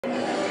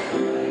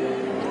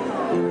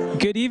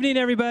Good evening,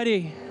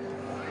 everybody.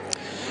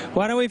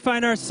 Why don't we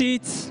find our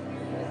seats?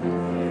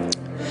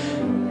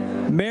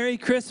 Merry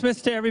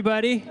Christmas to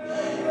everybody.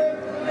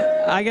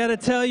 I got to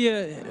tell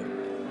you,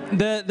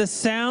 the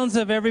sounds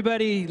of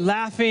everybody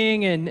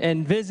laughing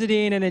and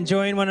visiting and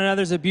enjoying one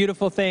another is a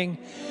beautiful thing.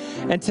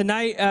 And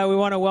tonight, we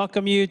want to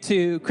welcome you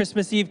to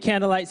Christmas Eve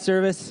candlelight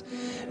service.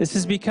 This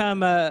has become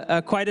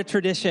quite a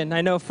tradition.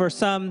 I know for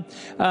some,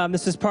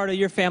 this is part of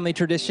your family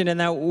tradition, and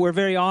that we're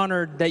very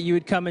honored that you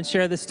would come and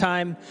share this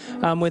time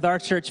with our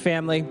church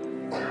family.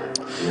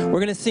 We're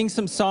going to sing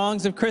some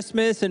songs of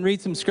Christmas and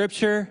read some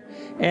scripture.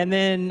 And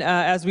then,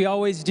 as we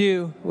always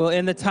do, we'll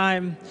end the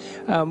time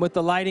with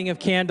the lighting of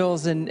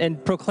candles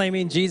and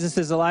proclaiming Jesus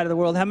is the light of the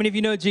world. How many of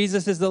you know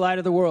Jesus is the light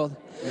of the world?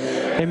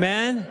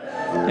 Amen?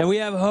 And we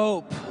have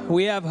hope.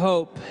 We have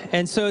hope.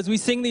 And so as we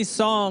sing these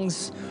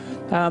songs,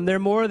 they're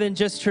more than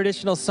just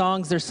traditional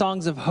songs. They're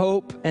songs of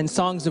hope and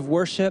songs of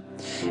worship.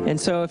 And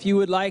so if you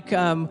would like,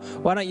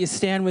 why don't you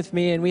stand with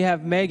me? And we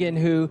have Megan,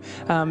 who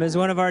is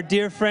one of our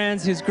dear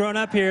friends who's grown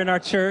up here in our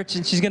church,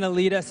 and she's going to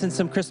lead us in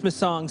some Christmas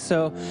songs.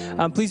 So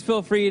please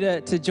feel free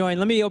to join.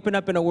 Let me open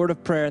up in a word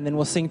of prayer, and then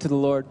we'll sing to the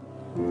Lord.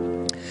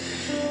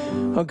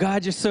 Oh,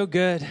 God, you're so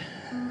good.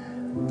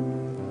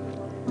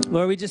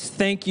 Lord, we just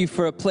thank you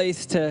for a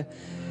place to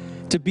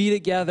be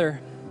together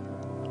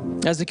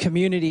as a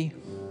community,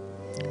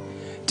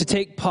 to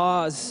take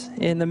pause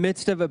in the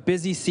midst of a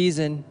busy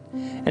season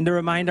and to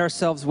remind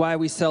ourselves why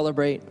we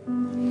celebrate.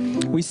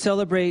 We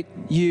celebrate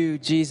you,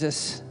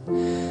 Jesus,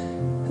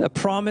 a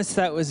promise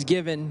that was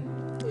given,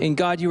 and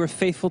God, you were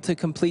faithful to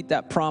complete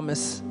that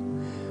promise,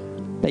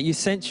 that you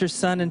sent your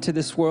Son into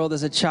this world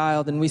as a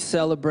child, and we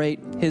celebrate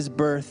his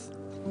birth.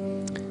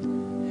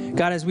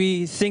 God, as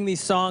we sing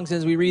these songs,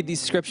 as we read these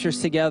scriptures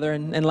together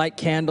and light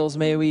candles,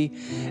 may we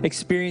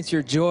experience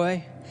your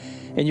joy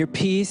and your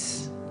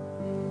peace.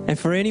 And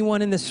for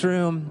anyone in this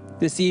room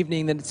this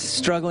evening that's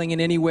struggling in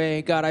any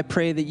way, God, I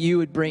pray that you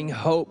would bring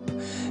hope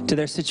to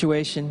their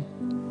situation.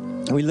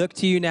 We look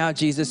to you now,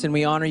 Jesus, and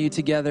we honor you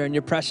together in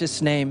your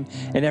precious name.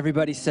 And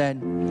everybody said,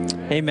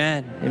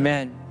 amen,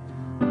 amen.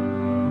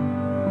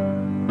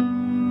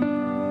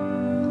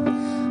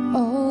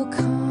 Oh,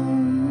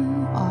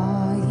 come,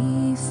 all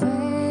ye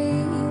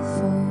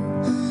faithful,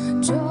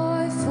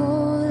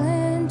 joyful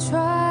and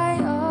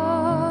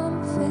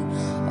triumphant.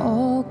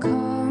 Oh,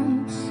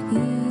 come,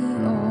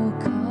 oh,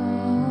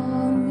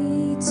 come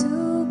ye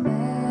to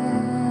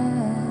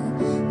Bethlehem.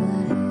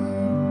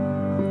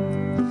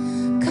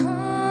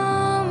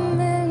 Come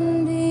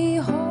and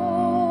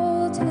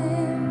behold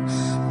him,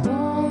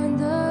 born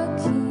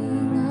the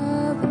King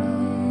of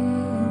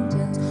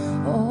angels.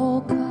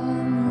 Oh,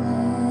 come,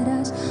 let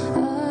us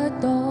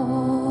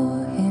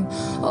adore him.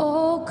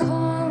 Oh,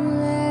 come,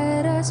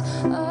 let us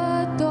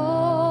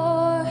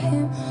adore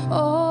him.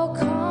 Oh,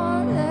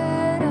 come,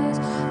 let us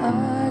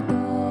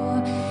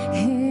adore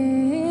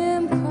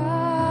him,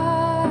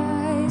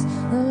 Christ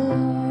the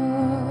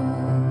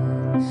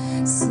Lord.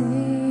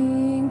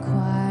 Sing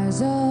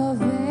choirs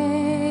of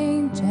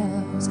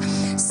angels,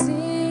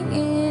 sing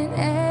in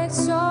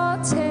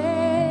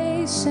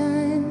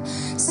exaltation,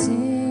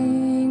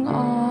 sing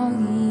all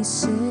ye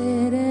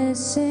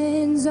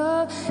citizens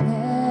of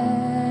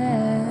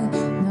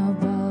heaven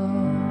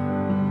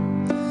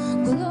above.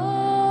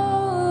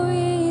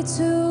 Glory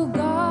to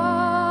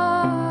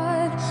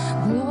God,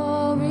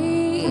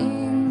 glory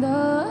in the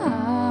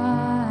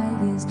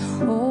highest.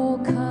 Oh,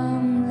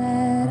 come,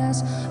 let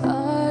us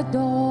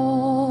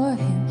adore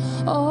him.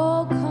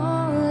 Oh,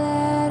 come,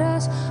 let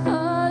us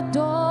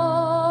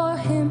adore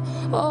him.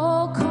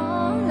 Oh,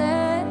 come,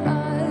 let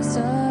us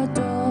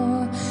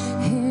adore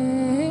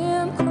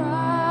him,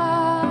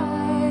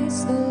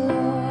 Christ the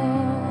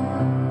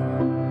Lord.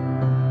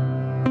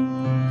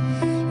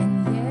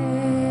 And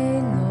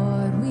yea,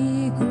 Lord,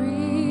 we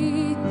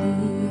greet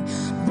thee,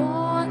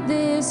 born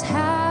this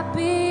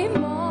happy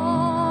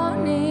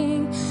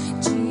morning.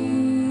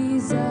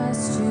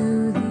 Jesus,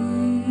 to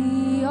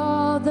thee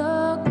all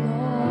the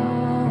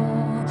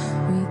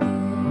glory give.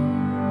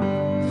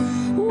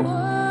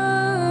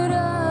 Word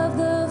of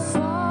the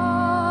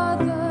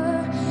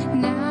Father,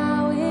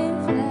 now in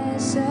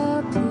flesh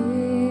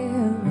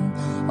appearing.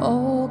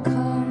 Oh,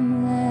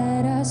 come,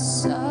 let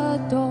us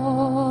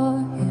adore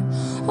him.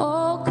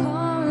 Oh,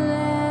 come,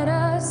 let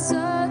us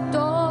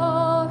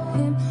adore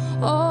him.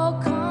 Oh,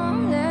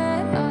 come,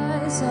 let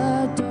us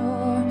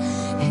adore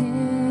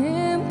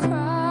him,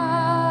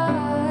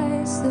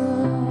 Christ the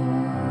Lord.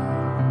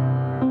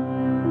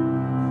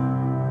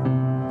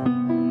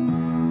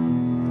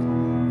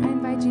 I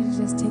invite you to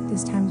just take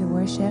this time to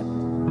worship,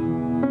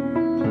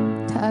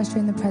 to usher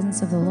in the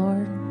presence of the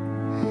Lord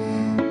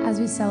as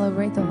we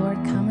celebrate the Lord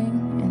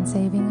coming and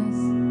saving us.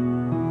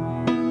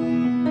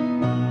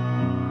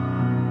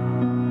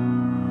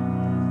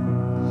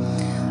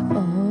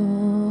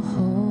 Oh,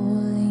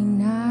 holy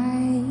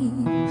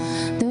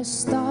night, the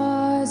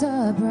stars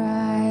are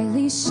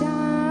brightly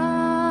shining.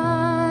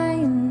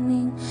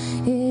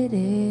 It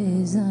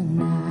is a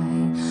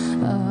night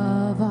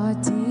of our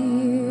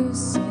dear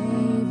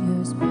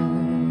Savior's birth.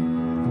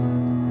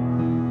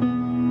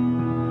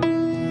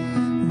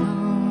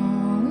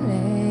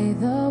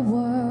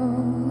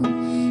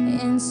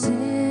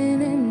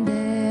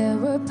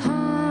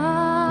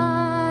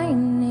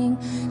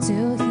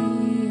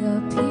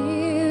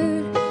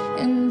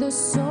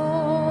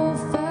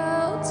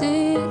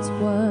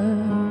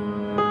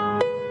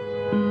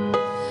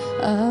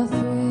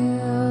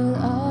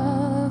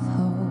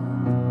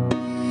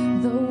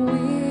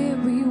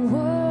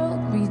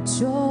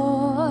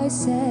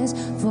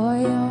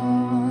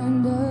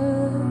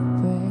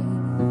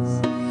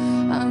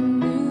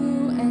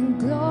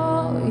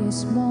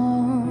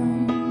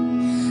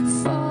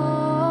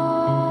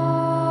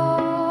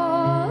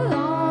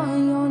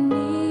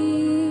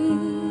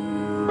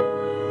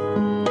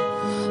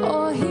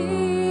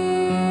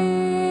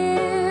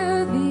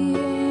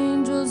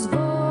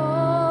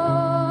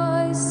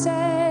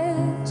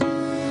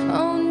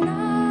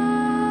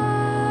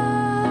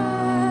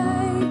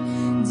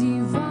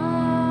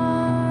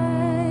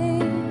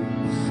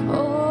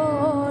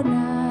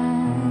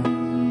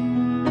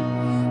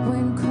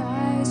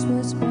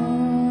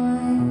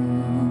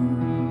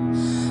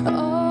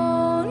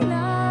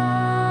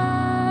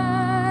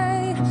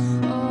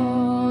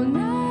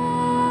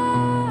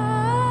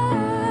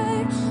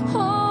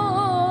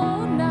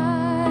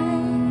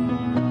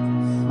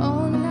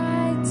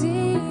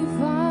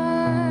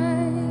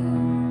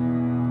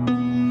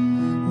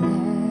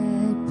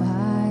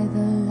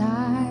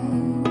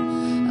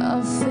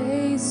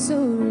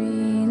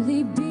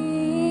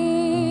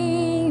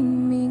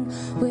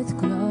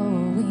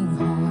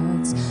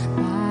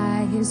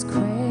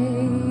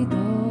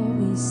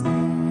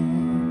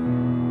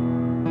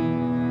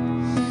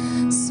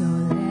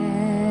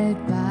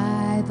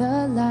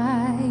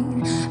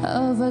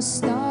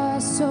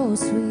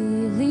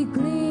 sweetly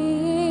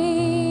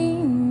gleaming.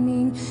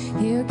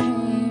 Here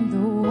came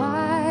the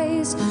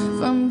wise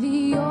from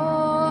the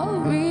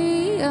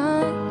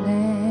Orient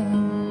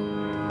land.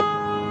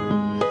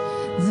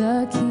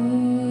 The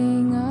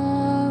King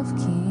of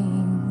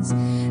Kings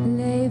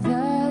lay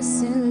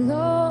thus in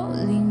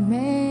lowly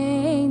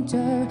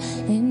manger.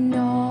 In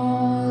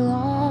all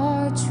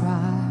our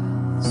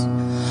trials,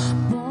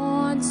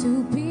 born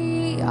to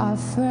be our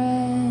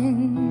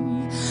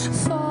friend.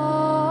 Fall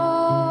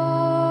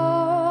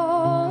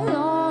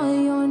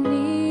on your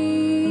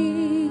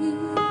knees,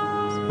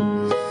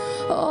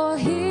 or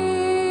hear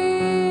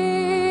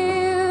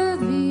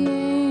the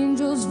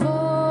angels' voices.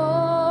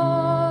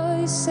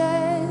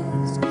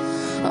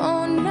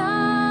 Oh, night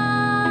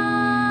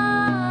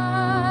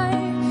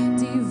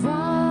divine,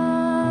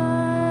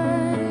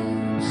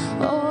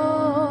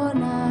 oh,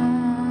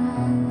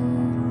 night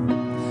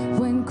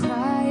when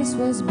Christ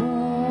was born.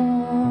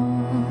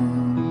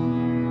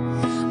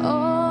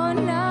 Oh,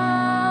 night,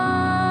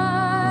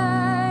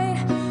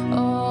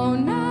 oh,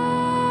 night,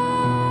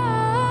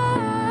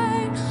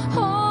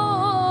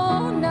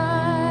 oh,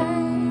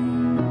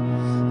 night,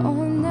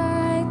 oh,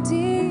 night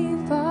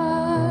divine.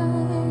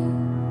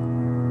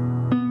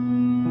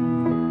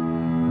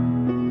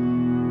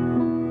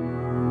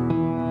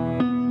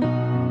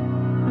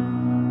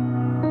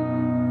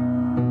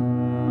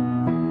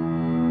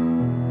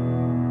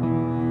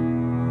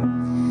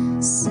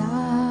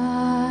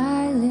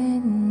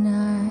 Silent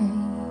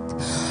night,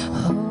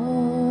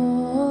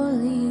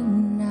 holy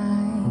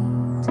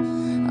night,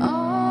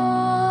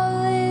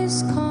 all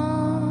is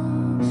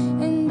calm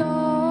and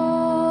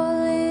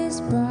all is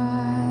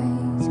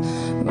bright.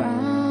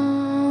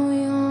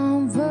 Round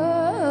yon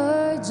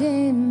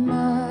Virgin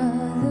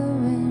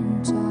Mother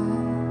and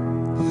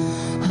Child,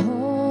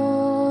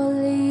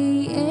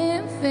 holy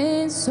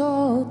infant,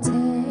 so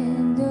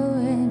tender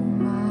and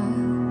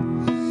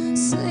mild.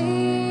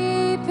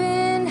 Sleep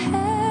in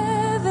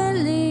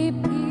heavenly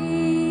peace.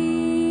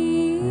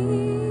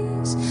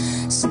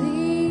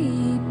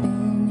 Sleep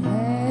in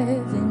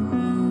heavenly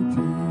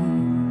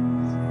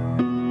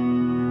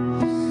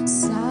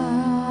peace.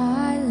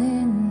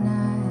 Silent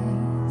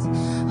night,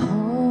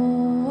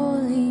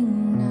 holy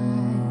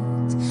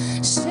night.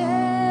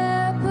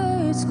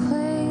 Shepherds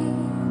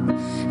quake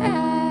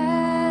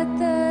at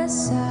the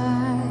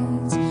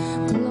sight.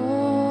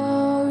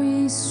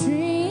 Glory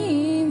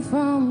stream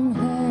from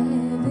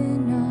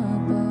heaven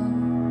above.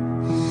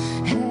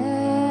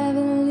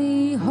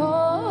 Heavenly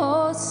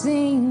hosts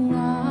sing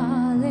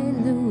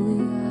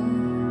hallelujah.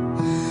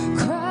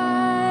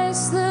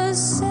 Christ the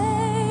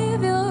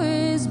Savior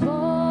is born.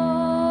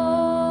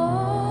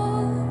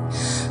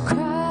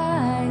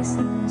 Christ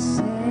the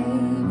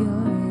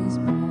Savior is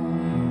born.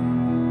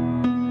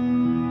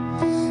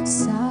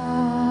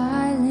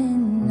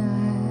 Silent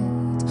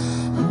night,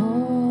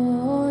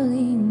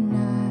 holy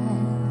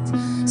night.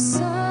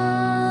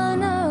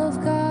 Son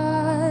of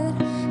God,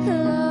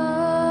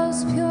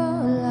 love's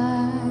pure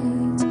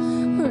light.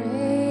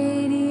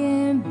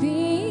 Radiant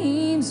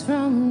beams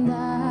from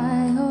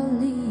thy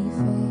holy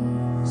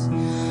face.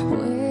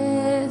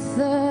 With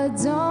the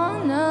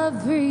dawn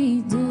of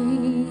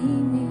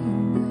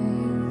redeeming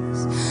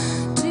grace.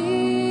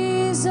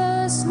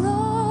 Jesus,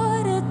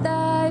 Lord, at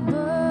thy birth.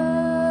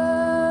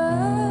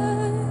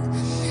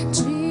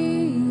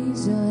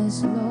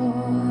 Jesus,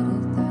 Lord,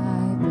 at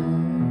thy birth.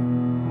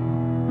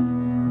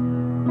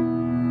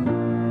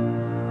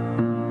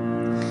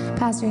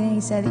 Pastor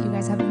Danny said that you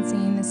guys have been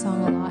singing this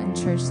song a lot in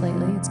church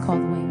lately. It's called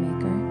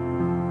Waymaker.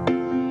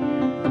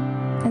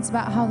 It's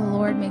about how the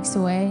Lord makes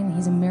a way, and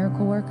he's a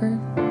miracle worker.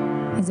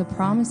 He's a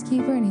promise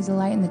keeper, and he's a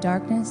light in the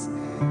darkness.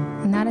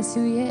 And that is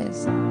who he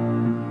is.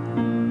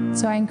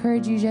 So I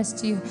encourage you just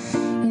to,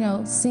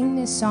 sing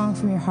this song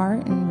from your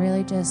heart and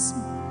really just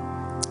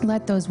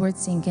let those words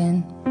sink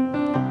in.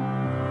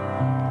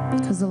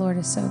 Because the Lord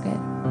is so good.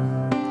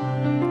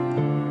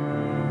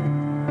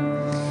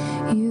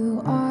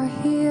 You are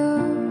here,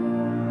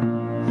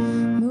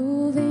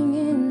 moving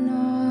in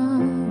our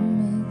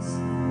midst.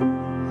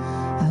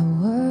 I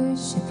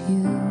worship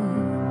you.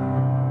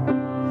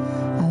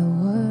 I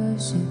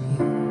worship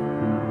you.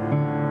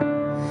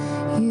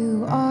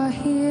 You are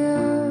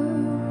here,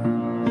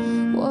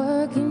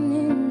 working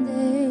in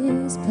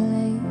this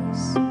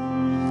place.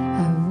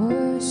 I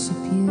worship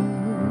you.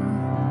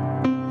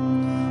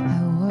 I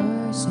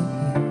worship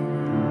you.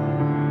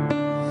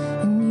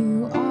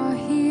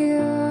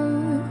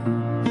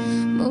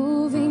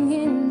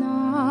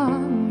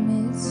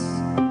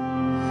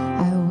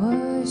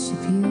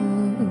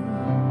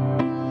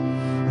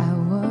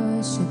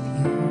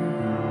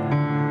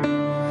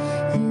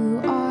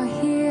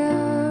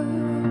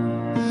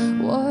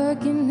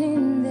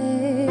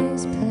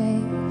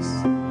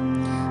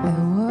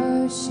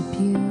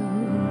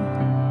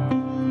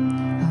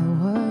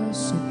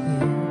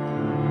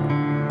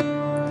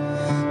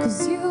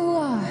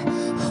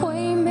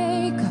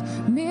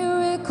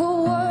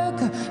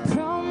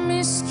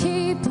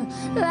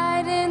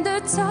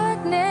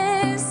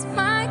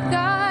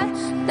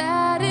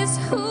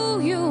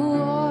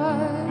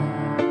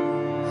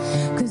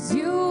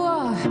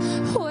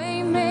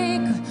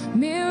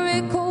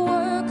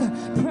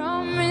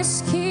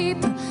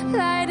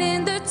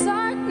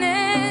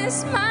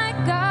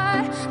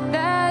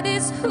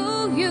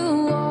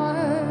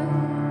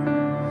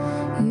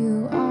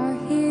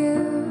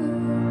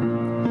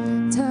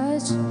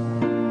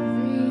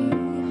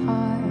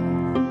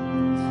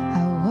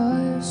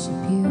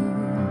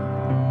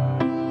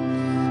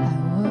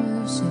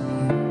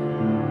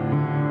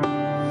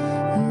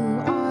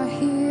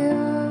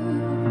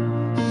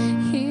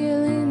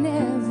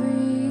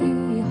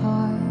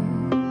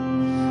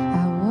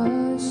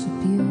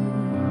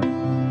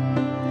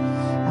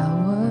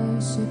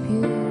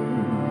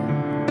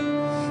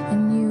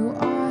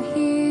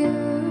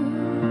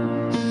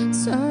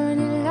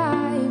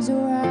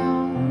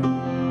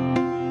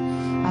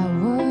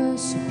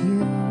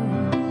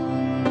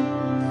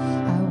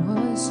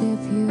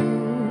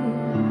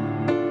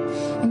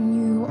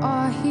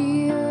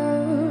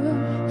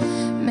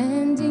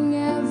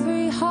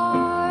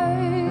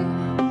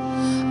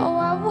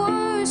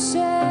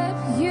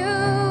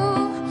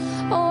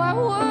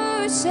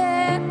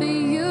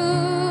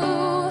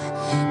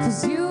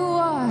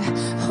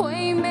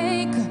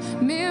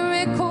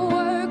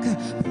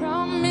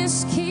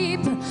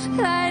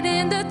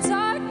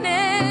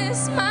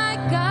 my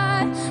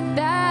God,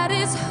 that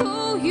is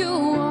who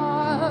you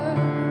are.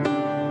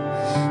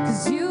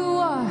 'Cause you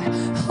are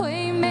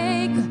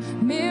waymaker,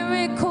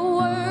 miracle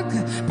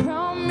worker,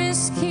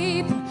 promise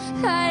keeper,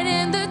 light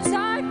in the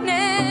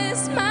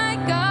darkness, my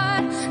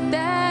God,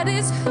 that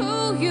is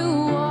who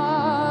you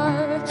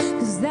are.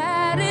 'Cause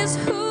that is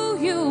who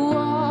you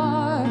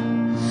are.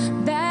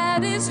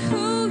 That is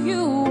who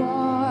you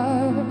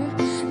are.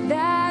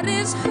 That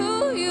is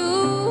who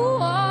you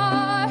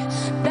are.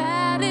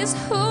 That is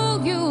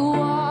who you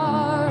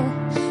are.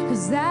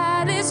 'Cause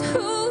that is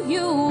who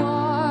you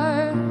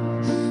are.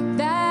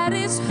 That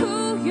is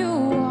who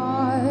you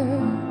are.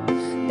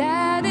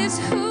 That is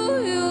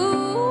who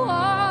you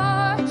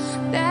are.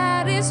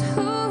 That is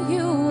who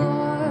you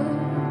are.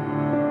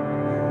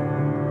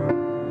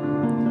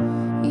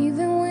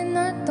 Even when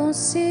I don't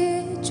see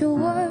it, you're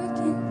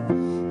working.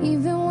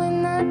 Even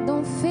when I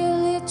don't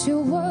feel it, you're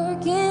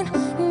working.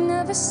 You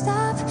never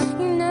stop working.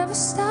 You never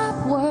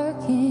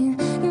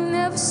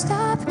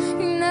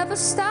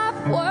stop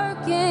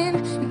working.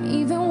 And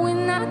even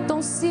when I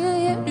don't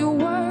see it, you're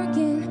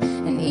working.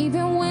 And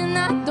even when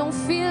I don't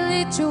feel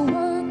it, you're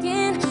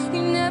working.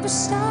 You never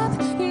stop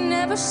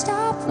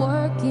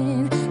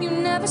working. You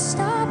never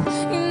stop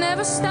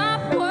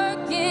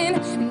working.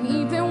 And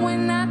even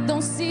when I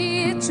don't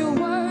see it, you're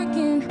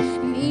working.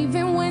 And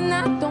even when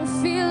I don't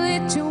feel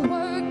it, you're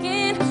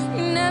working.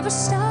 You never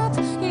stop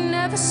working.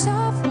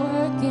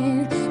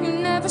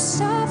 You never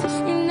stop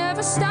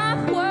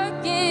working.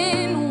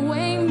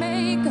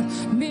 Waymaker,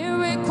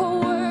 miracle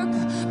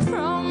worker,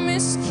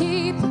 promise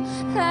keeper,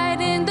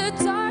 light in the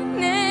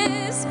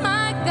darkness,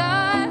 my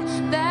God,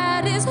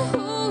 that is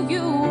who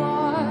you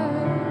are.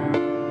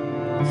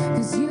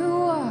 'Cause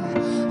you are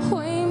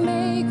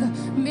waymaker,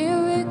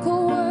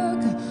 miracle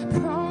worker,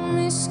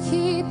 promise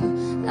keeper,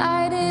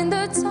 light in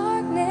the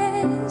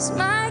darkness,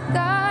 my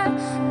God,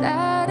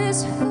 that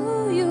is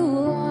who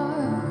you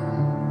are.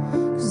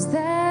 'Cause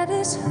that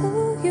is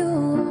who you are.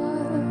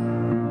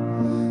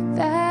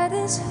 That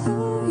is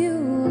who you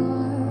are.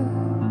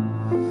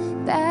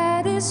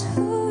 That is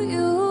who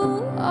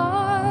you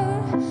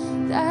are.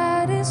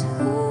 That is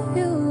who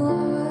you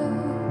are.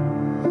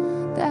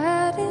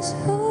 That is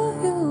who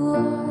you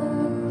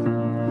are.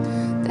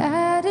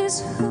 That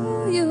is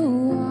who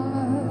you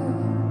are.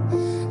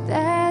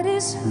 That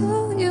is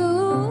who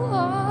you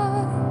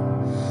are.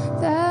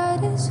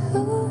 That is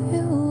who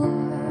you are.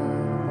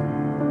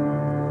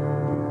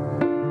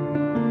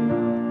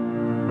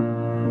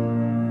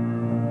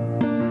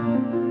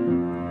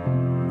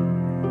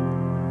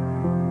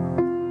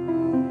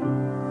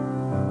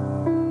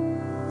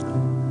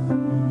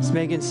 As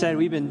Megan said,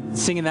 we've been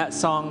singing that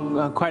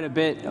song quite a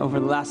bit over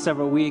the last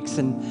several weeks,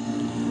 and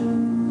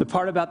the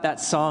part about that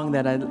song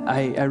that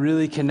I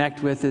really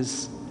connect with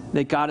is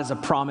that God is a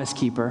promise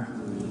keeper.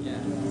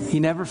 He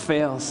never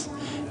fails,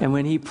 and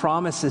when He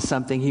promises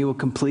something, He will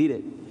complete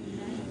it,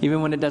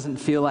 even when it doesn't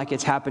feel like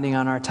it's happening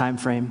on our time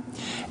frame.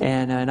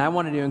 And I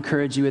wanted to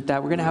encourage you with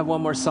that. We're going to have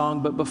one more song,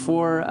 but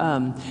before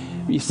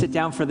you sit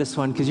down for this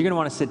one, because you're going to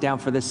want to sit down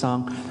for this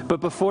song, but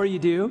before you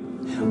do,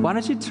 why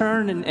don't you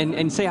turn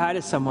and say hi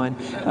to someone.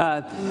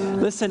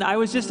 Listen, I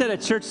was just at a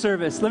church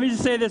service. Let me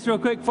just say this real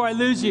quick before I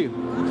lose you.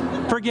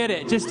 Forget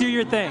it. Just do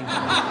your thing.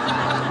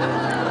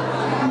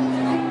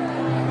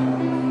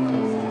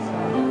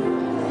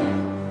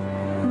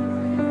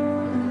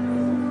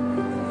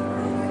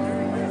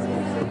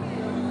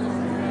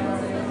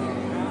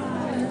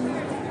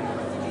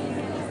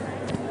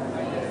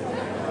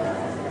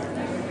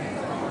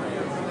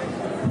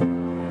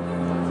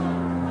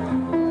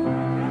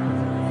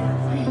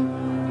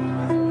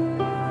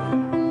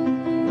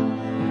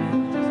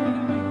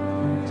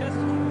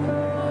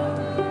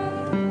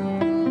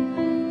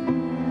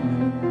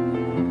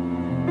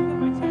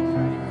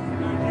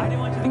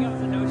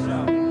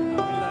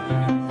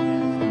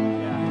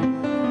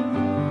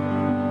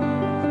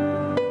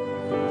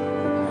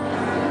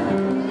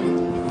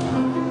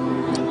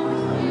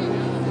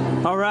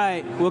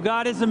 Well,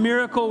 God is a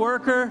miracle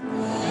worker,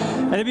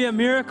 and it'd be a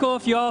miracle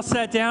if you all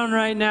sat down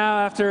right now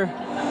after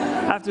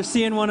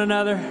seeing one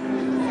another.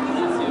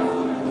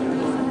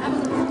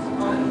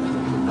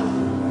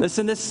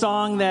 Listen, this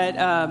song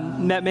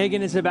that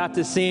Megan is about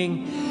to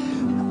sing,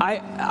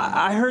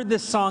 I heard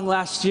this song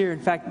last year. In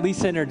fact,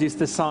 Lisa introduced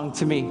this song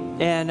to me,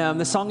 and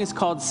the song is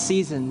called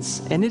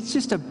Seasons, and it's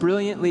just a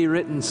brilliantly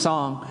written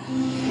song.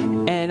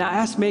 And I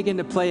asked Megan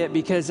to play it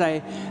because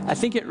I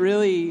think it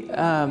really,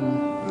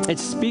 it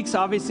speaks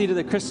obviously to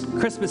the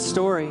Christmas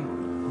story.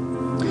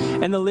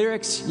 And the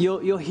lyrics,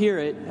 you'll hear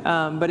it,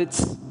 but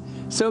it's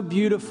so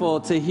beautiful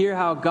to hear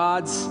how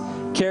God's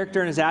character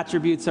and His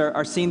attributes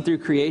are seen through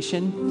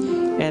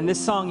creation. And this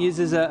song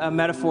uses a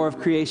metaphor of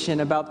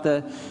creation about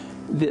the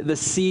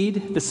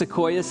seed, the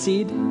sequoia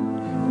seed,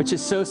 which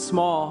is so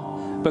small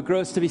but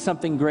grows to be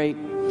something great.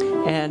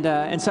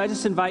 And so I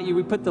just invite you,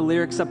 we put the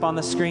lyrics up on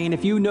the screen.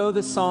 If you know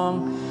the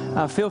song,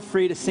 feel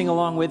free to sing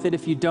along with it.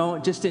 If you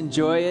don't, just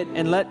enjoy it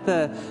and let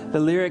the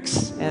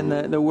lyrics and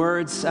the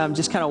words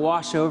just kind of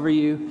wash over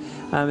you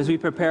as we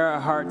prepare our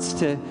hearts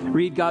to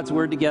read God's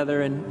word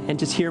together and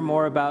just hear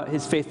more about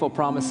his faithful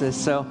promises.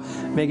 So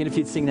Megan, if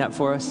you'd sing that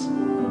for us.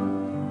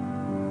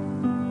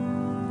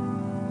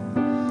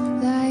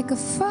 Like a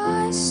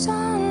frost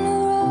on the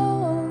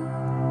road,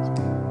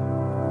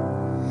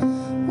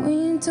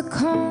 winter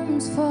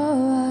comes for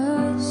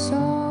us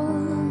all.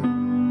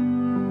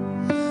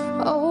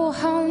 Oh,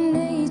 how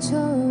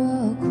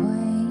nature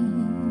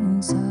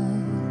acquaints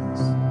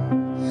us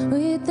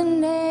with the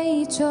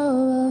nature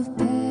of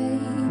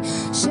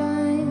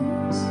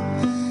patience.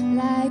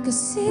 Like a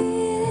seed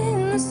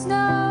in the snow,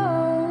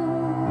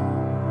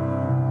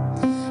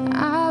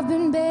 I've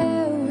been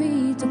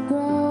buried to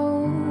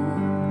grow.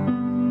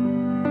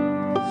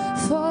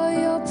 For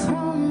your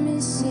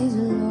promise is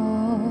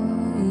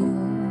loyal,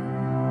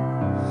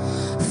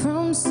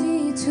 from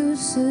sea to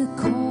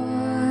sequoia.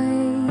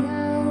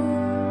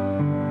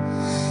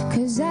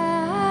 'Cause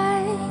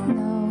I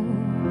know,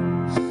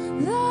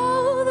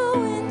 though the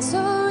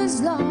winter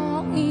is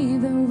long,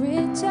 even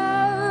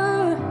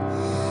richer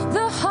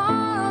the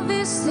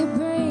harvest it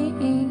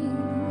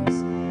brings.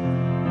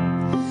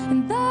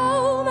 And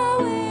though my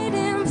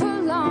waiting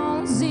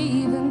prolongs,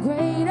 even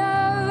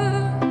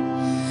greater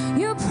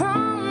your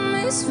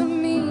promise for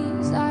me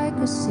is like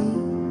a sea.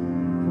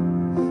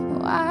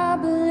 Oh, I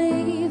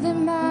believe that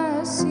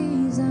my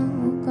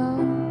season will go.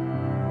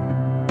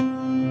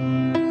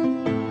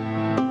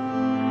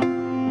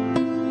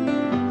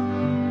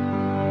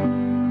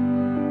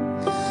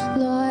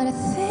 Lord, I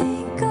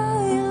think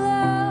of your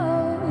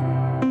love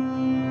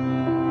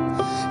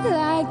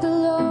like the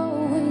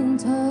low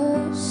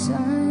winter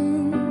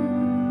sun.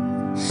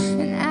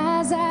 And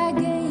as I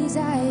gaze,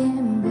 I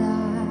am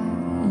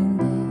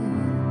blinded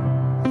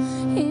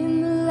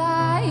in the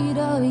light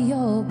of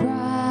your brightness.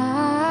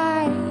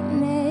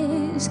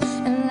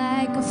 And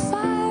like a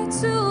fire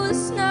to the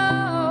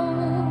snow,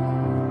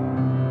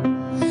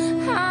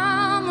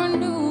 I'm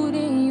renewed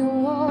in your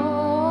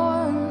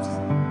warmth.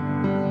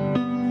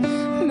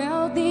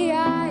 Melt the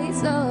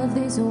eyes of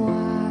this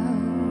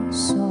wild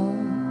soul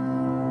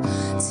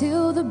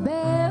till the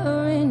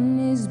barren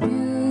is beautiful.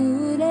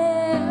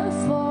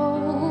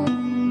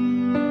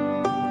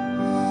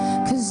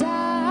 'Cause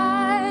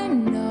I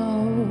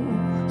know,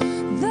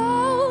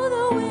 though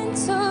the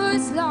winter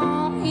is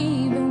long,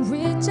 even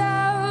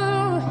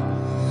richer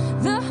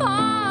the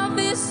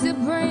harvest it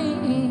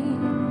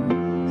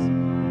brings.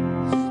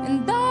 And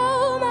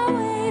though my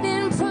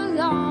waiting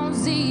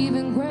prolongs,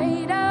 even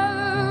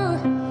greater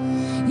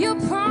your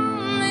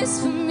promise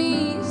for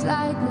me is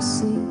like a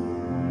sea.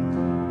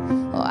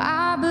 Oh,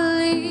 I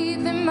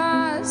believe that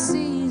my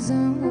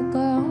season will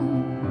go.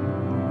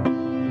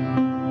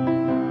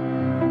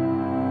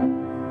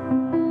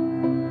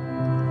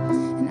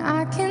 And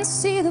I can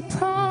see the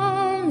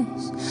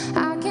promise,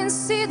 I can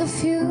see the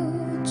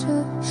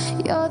future.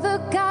 You're the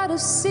God of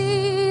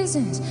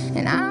seasons,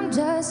 and I'm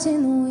just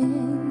in the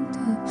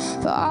winter.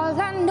 For all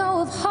I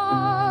know of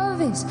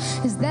harvest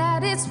is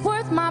that it's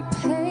worth my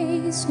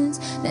patience.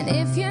 Then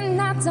if you're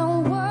not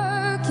done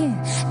working,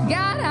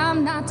 God,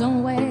 I'm not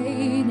done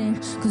waiting.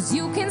 'Cause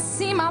you can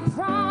see my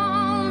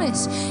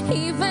promise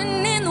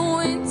even in the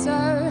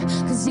winter.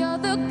 'Cause you're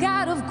the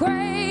God of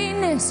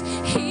greatness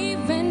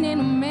even in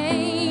a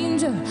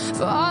manger.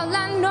 For all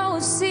I know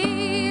of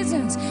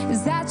seasons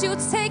is that you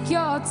take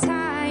your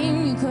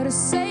time. You could have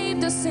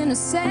saved us in a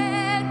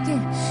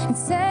second.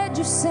 Instead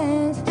you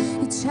sent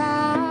your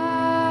child.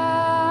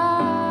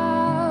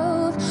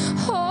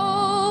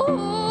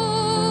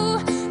 Oh,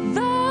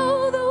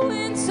 though the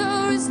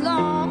winter is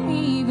long,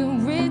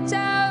 even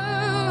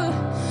richer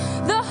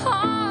the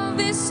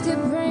harvest it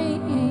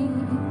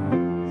brings.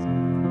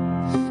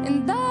 And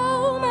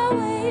though my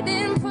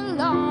waiting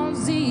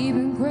prolongs,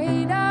 even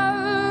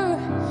greater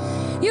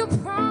your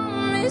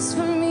promise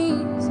for me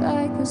is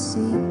like a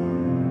sea.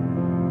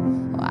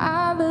 Oh,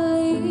 I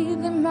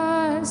believe that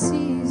my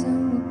season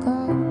will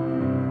go.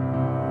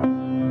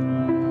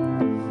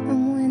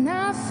 And when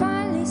I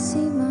finally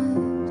see my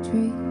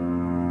dream,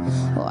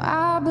 oh,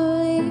 I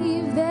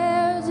believe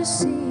there's a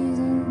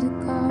season to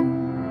come.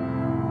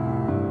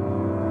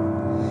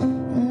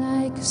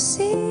 Like a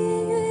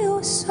seed you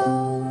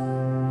sow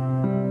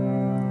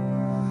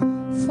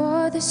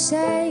for the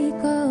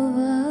sake of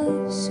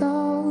a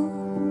soul,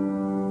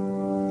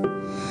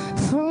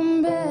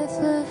 from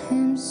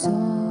Bethlehem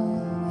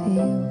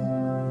soil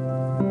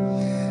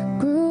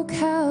grew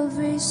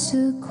Calvary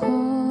sequoia.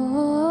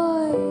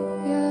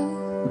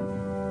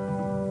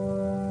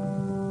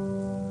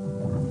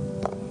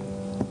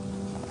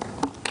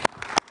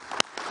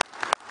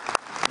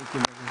 Thank you,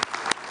 Megan.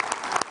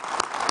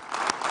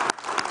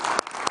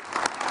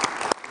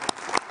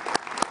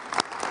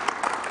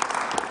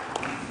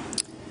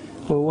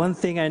 Well, one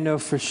thing I know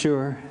for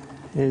sure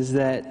is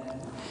that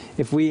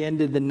if we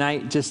ended the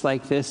night just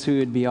like this, we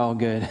would be all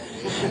good.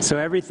 So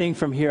everything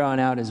from here on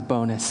out is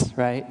bonus,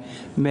 right?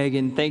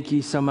 Megan, thank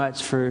you so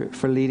much for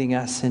leading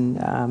us. And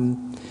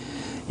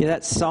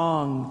that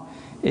song,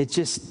 it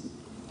just,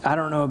 I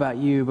don't know about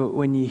you, but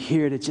when you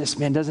hear it, it just,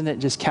 man, doesn't it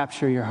just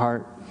capture your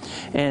heart?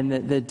 And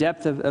the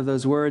depth of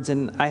those words.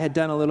 And I had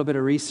done a little bit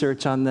of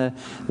research on the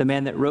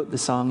man that wrote the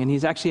song, and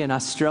he's actually an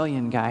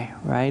Australian guy,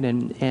 right?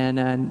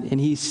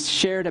 And he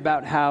shared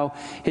about how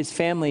his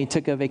family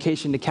took a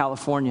vacation to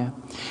California,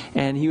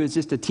 and he was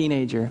just a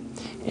teenager,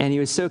 and he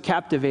was so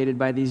captivated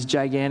by these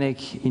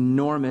gigantic,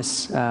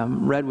 enormous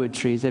redwood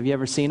trees. Have you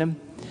ever seen them?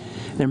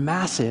 They're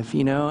massive,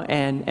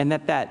 and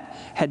that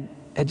had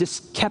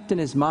just kept in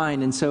his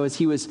mind. And so as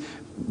he was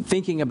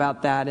thinking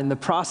about that and the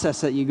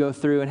process that you go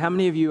through, and how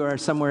many of you are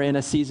somewhere in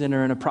a season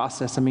or in a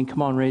process? I mean,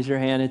 come on, raise your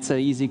hand. It's an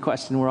easy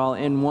question. We're all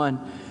in one.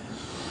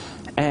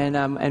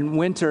 And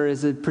winter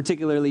is a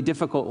particularly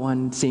difficult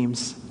one, it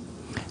seems.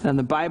 And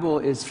the Bible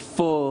is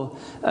full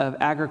of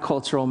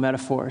agricultural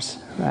metaphors,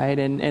 right?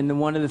 And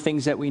one of the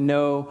things that we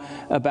know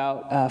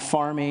about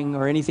farming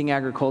or anything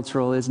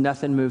agricultural is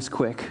nothing moves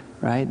quick,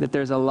 right? That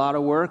there's a lot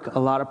of work, a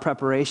lot of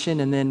preparation,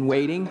 and then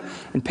waiting.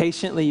 And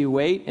patiently you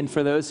wait. And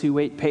for those who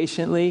wait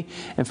patiently,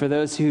 and for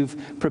those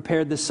who've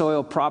prepared the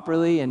soil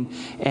properly, and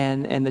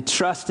the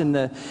trust in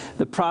the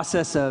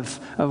process of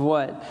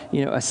what?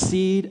 A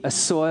seed, a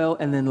soil,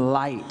 and then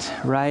light,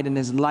 right? And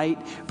as light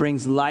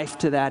brings life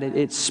to that,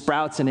 it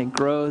sprouts and it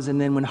grows.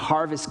 And then when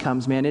harvest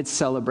comes, man, it's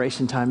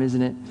celebration time,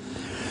 isn't it?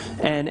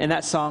 And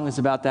that song is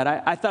about that.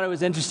 I thought it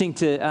was interesting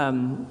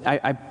to,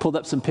 I pulled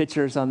up some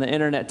pictures on the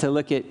internet to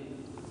look at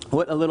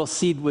what a little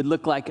seed would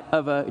look like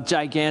of a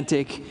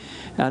gigantic,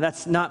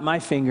 that's not my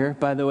finger,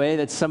 by the way,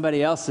 that's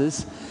somebody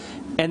else's.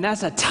 And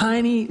that's a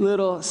tiny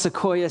little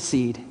sequoia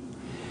seed.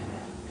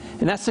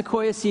 And that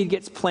sequoia seed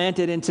gets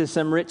planted into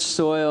some rich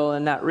soil,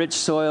 and that rich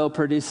soil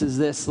produces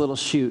this little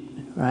shoot,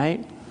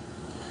 right?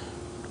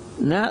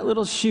 And that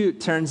little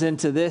shoot turns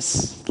into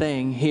this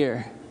thing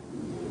here.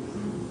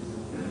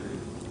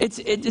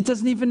 It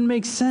doesn't even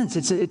make sense.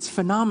 It's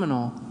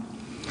phenomenal.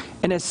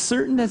 And as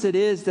certain as it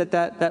is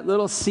that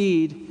little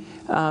seed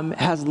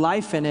has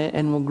life in it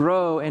and will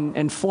grow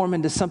and form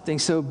into something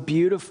so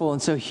beautiful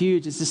and so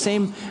huge, it's the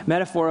same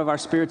metaphor of our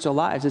spiritual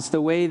lives. It's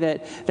the way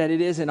that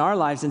it is in our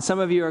lives. And some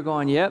of you are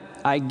going, yep,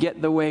 I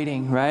get the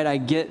waiting, right? I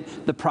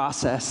get the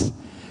process.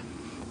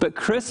 But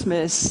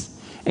Christmas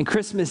and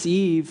Christmas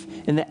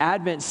Eve and the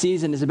Advent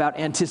season is about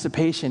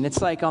anticipation.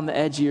 It's like on the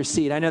edge of your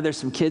seat. I know there's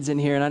some kids in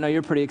here, and I know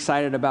you're pretty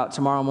excited about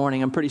tomorrow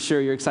morning. I'm pretty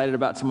sure you're excited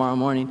about tomorrow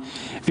morning.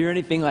 If you're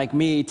anything like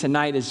me,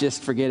 tonight is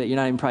just forget it. You're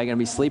not even probably going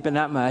to be sleeping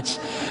that much.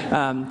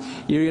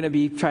 You're going to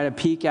be trying to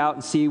peek out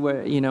and see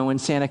where, when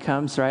Santa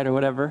comes, right, or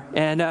whatever.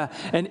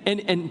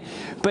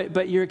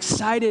 But you're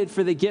excited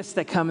for the gifts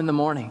that come in the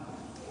morning.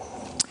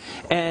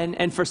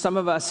 And for some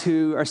of us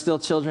who are still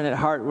children at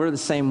heart, we're the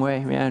same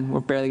way, man.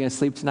 We're barely going to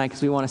sleep tonight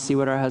because we want to see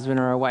what our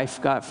husband or our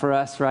wife got for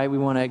us, right? We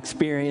want to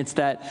experience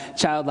that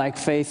childlike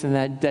faith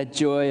and that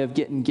joy of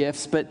getting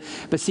gifts. But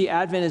see,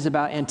 Advent is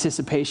about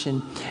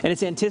anticipation. And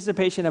it's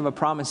anticipation of a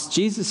promise.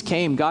 Jesus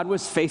came. God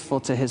was faithful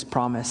to his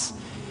promise.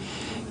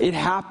 It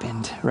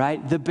happened,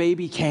 right? The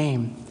baby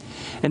came.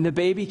 And the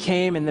baby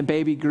came, and the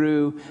baby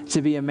grew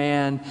to be a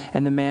man,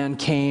 and the man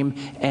came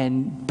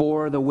and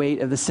bore the weight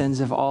of the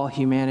sins of all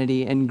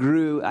humanity and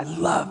grew. I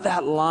love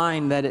that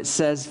line that it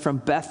says, from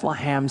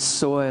Bethlehem's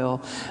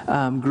soil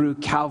grew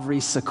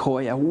Calvary's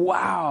sequoia.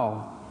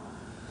 Wow.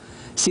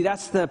 See,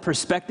 that's the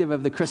perspective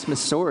of the Christmas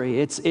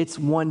story. It's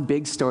one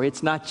big story.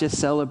 It's not just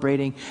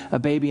celebrating a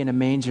baby in a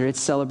manger.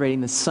 It's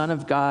celebrating the Son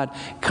of God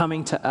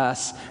coming to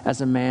us as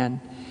a man,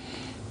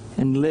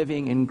 and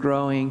living and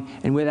growing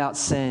and without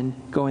sin,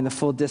 going the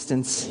full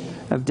distance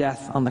of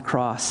death on the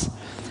cross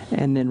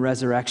and then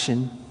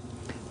resurrection.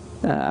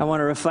 I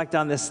want to reflect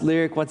on this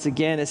lyric once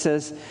again. It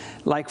says,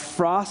 like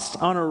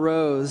frost on a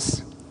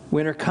rose,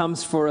 winter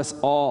comes for us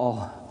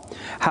all.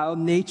 How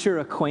nature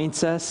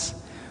acquaints us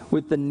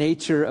with the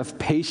nature of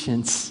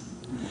patience.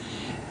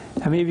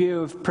 How many of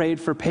you have prayed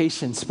for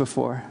patience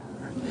before?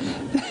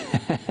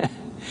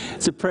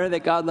 It's a prayer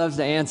that God loves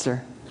to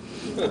answer.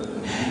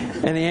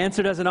 And the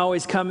answer doesn't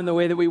always come in the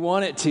way that we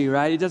want it to,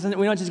 right? We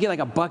don't just get like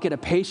a bucket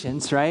of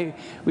patience, right?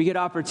 We get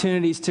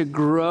opportunities to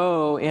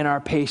grow in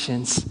our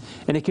patience.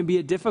 And it can be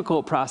a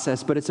difficult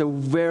process, but it's a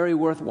very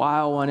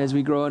worthwhile one as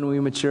we grow and we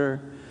mature.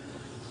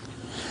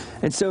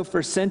 And so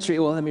for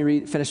centuries, well, let me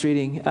finish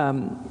reading.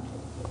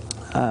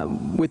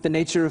 With the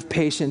nature of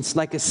patience,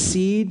 like a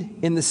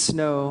seed in the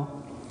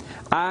snow,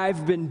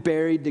 I've been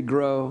buried to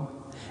grow.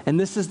 And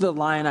this is the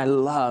line I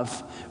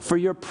love. For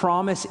your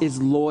promise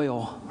is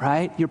loyal,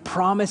 right? Your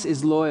promise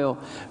is loyal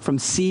from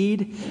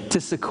seed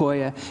to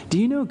sequoia. Do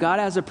you know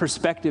God has a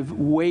perspective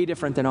way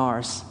different than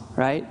ours,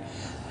 right?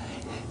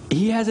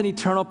 He has an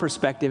eternal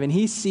perspective, and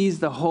he sees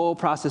the whole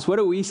process. What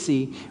do we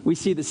see? We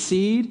see the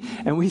seed,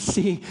 and we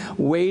see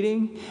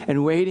waiting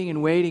and waiting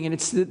and waiting. And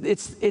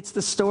it's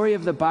the story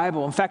of the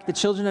Bible. In fact, the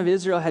children of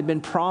Israel had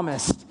been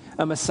promised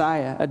a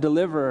Messiah, a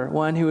deliverer,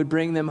 one who would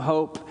bring them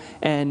hope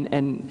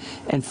and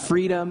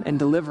freedom and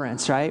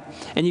deliverance, right?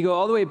 And you go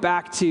all the way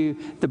back to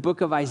the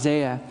book of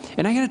Isaiah.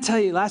 And I got to tell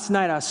you, last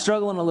night I was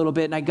struggling a little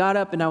bit, and I got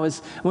up and I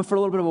went for a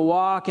little bit of a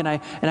walk, and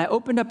I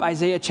opened up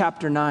Isaiah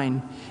chapter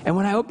 9. And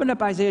when I opened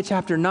up Isaiah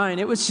chapter 9,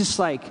 it was just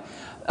like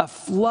a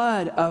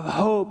flood of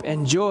hope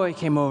and joy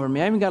came over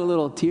me. I even got a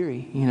little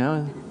teary,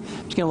 I'm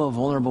just getting a little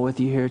vulnerable with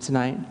you here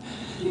tonight.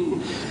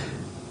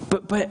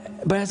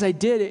 But as I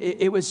did,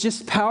 it was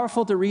just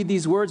powerful to read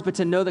these words, but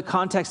to know the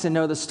context and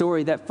know the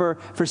story, that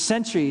for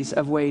centuries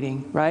of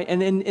waiting, right?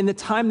 And in the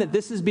time that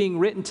this is being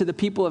written to the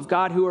people of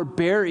God who are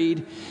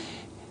buried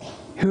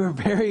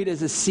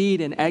as a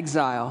seed in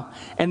exile,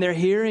 and they're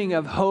hearing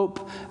of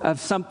hope of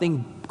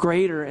something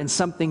greater and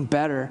something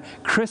better.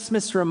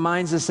 Christmas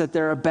reminds us that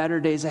there are better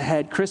days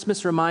ahead.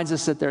 Christmas reminds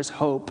us that there's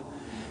hope.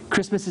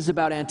 Christmas is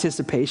about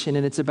anticipation,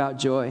 and it's about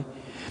joy.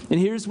 And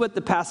here's what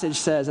the passage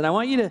says. And I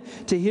want you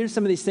to hear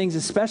some of these things,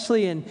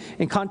 especially in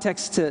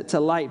context to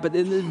light. But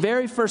in the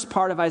very first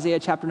part of Isaiah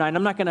chapter 9,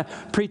 I'm not going to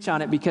preach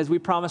on it because we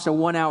promised a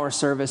 1-hour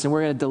service and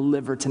we're going to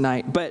deliver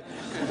tonight. But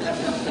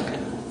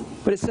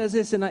it says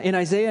this in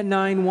Isaiah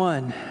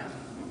 9:1.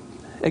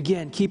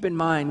 Again, keep in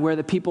mind where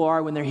the people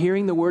are when they're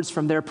hearing the words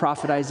from their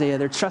prophet Isaiah,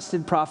 their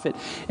trusted prophet.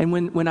 And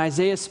when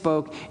Isaiah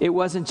spoke, it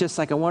wasn't just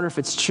like, I wonder if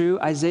it's true.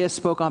 Isaiah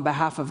spoke on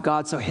behalf of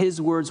God, so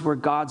his words were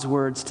God's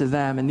words to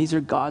them, and these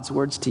are God's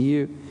words to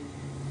you.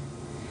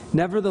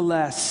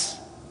 Nevertheless,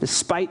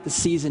 despite the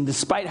season,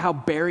 despite how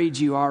buried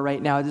you are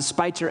right now,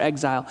 despite your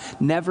exile,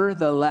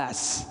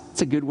 nevertheless,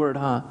 it's a good word,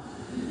 huh?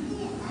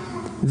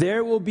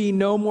 There will be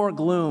no more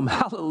gloom.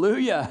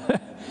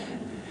 Hallelujah.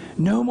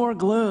 No more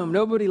gloom.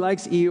 Nobody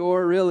likes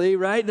Eeyore, really,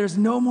 right? There's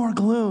no more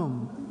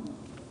gloom.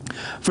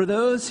 For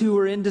those who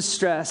were in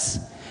distress,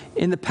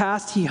 in the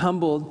past he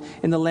humbled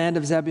in the land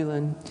of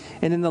Zebulun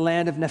and in the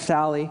land of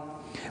Naphtali.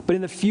 But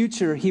in the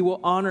future he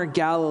will honor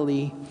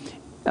Galilee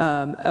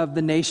of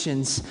the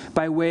nations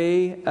by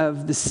way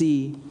of the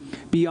sea,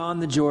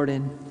 beyond the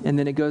Jordan. And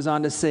then it goes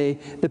on to say,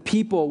 the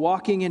people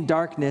walking in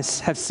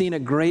darkness have seen a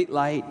great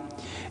light.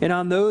 And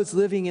on those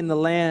living in the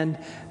land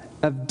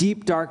of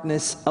deep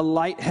darkness, a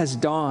light has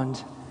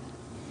dawned.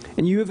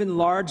 And you have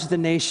enlarged the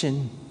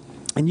nation,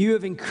 and you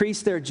have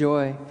increased their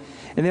joy.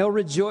 And they'll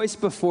rejoice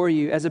before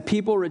you as a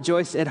people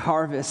rejoice at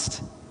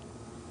harvest,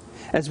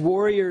 as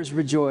warriors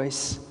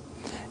rejoice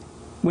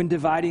when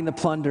dividing the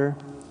plunder.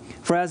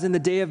 For as in the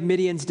day of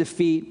Midian's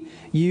defeat,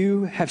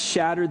 you have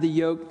shattered the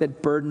yoke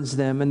that burdens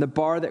them, and the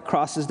bar that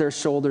crosses their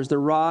shoulders, the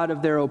rod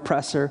of their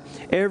oppressor.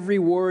 Every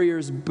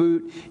warrior's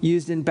boot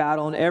used in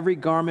battle, and every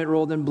garment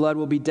rolled in blood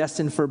will be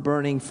destined for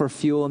burning, for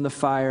fuel in the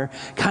fire.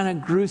 Kind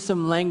of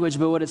gruesome language,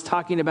 but what it's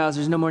talking about is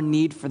there's no more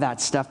need for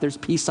that stuff. There's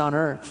peace on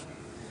earth.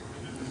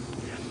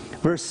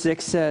 Verse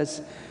 6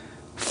 says,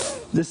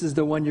 this is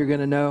the one you're going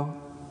to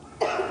know.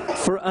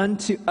 For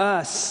unto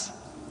us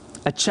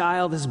a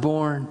child is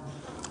born.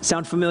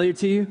 Sound familiar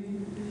to you?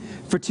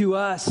 For to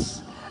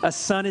us a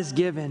son is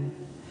given,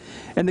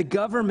 and the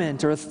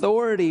government or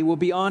authority will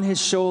be on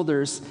his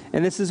shoulders.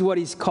 And this is what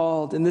he's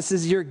called. And this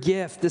is your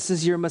gift. This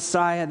is your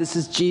Messiah. This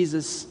is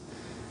Jesus.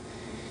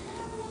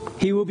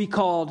 He will be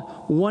called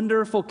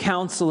Wonderful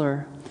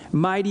Counselor,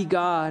 Mighty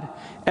God,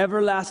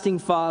 Everlasting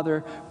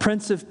Father,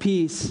 Prince of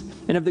Peace.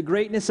 And of the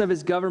greatness of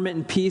his government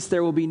and peace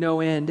there will be no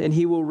end, and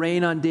he will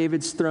reign on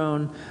David's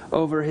throne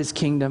over his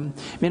kingdom.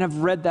 Man, I've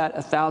read that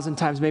 1,000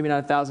 times, maybe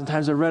not 1,000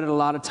 times. I've read it a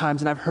lot of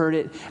times, and I've heard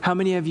it. How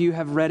many of you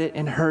have read it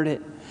and heard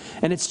it?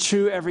 And it's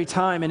true every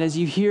time. And as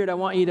you hear it, I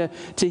want you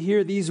to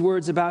hear these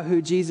words about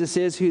who Jesus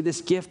is, who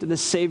this gift of the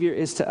Savior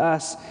is to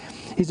us.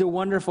 He's a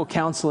wonderful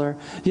counselor.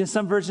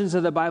 Some versions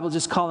of the Bible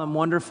just call him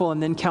wonderful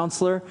and then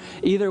counselor.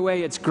 Either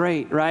way, it's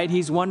great, right?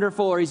 He's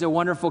wonderful or he's a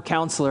wonderful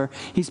counselor.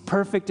 He's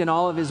perfect in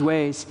all of his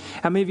ways.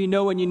 How many of you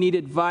know when you need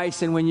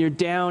advice and when you're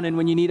down and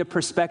when you need a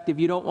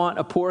perspective, you don't want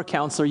a poor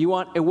counselor. You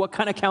want what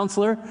kind of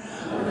counselor?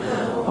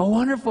 A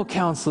wonderful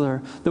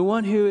counselor. The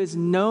one who is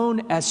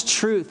known as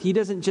truth. He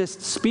doesn't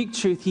just speak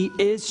truth, he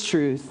is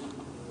truth.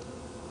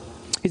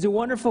 He's a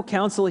wonderful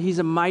counselor. He's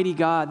a mighty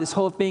God. This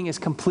whole thing is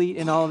complete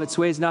in all of its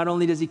ways. Not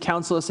only does he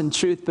counsel us in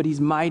truth, but he's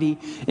mighty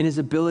in his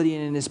ability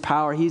and in his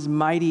power. He's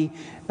mighty,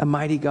 a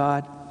mighty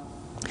God.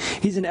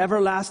 He's an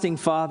everlasting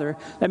Father.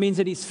 That means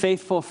that he's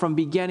faithful from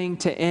beginning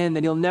to end,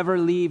 that he'll never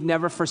leave,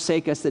 never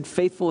forsake us, that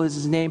faithful is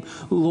his name,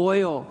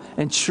 loyal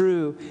and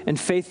true, and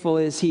faithful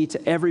is he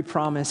to every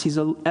promise. He's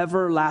an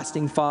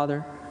everlasting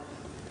Father.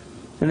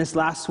 And this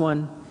last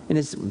one, in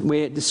his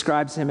way, it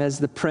describes him as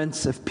the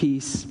Prince of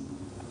Peace.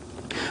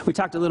 We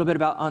talked a little bit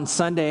about on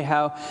Sunday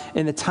how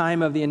in the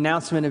time of the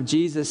announcement of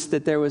Jesus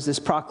that there was this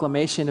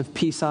proclamation of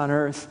peace on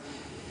earth.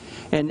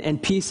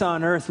 And peace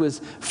on earth was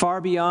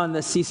far beyond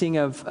the ceasing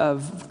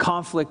of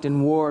conflict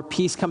and war.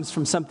 Peace comes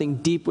from something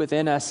deep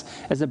within us,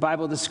 as the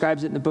Bible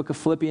describes it in the book of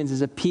Philippians,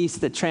 as a peace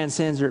that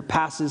transcends or it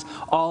passes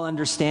all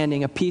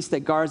understanding, a peace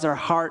that guards our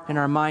heart and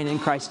our mind in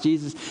Christ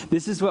Jesus.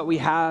 This is what we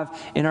have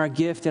in our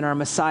gift, in our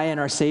Messiah and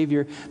our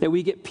Savior, that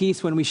we get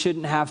peace when we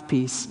shouldn't have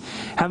peace.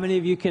 How many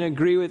of you can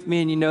agree with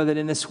me and you know that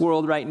in this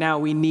world right now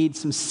we need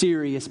some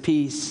serious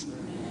peace?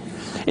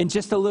 In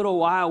just a little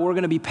while, we're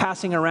going to be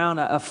passing around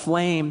a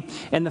flame,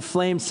 and the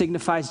flame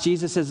signifies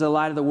Jesus as the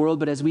light of the world,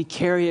 but as we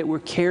carry it, we're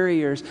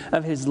carriers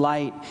of his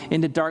light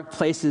into dark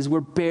places.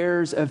 We're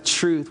bearers of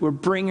truth. We're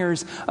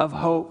bringers of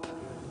hope.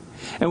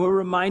 And we're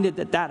reminded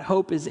that that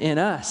hope is in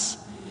us.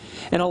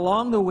 And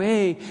along the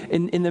way,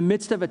 in the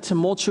midst of a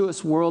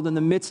tumultuous world, in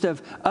the midst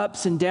of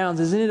ups and downs,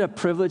 isn't it a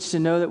privilege to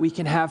know that we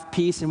can have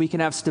peace and we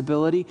can have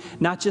stability,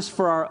 not just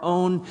for our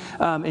own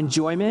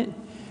enjoyment,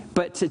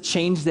 but to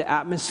change the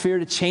atmosphere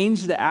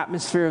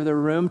of the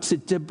room,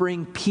 to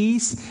bring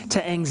peace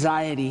to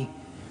anxiety.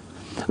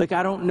 Like,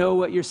 I don't know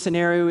what your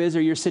scenario is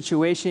or your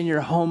situation,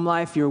 your home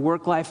life, your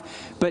work life,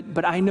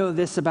 but I know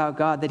this about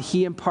God, that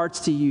he imparts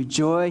to you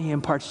joy, he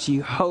imparts to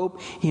you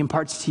hope, he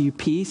imparts to you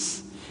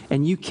peace,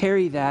 and you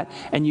carry that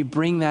and you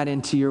bring that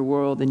into your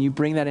world and you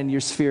bring that into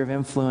your sphere of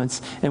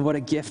influence. And what a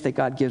gift that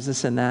God gives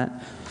us in that.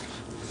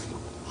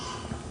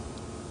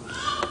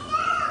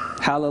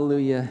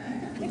 Hallelujah.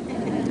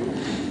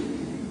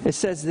 It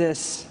says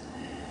this,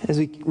 as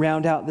we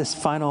round out this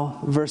final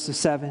verse of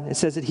 7. It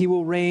says that he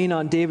will reign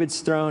on David's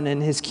throne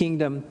and his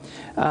kingdom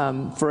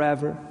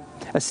forever,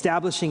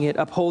 establishing it,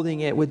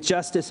 upholding it with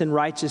justice and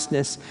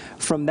righteousness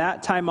from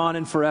that time on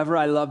and forever.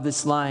 I love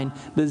this line.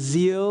 The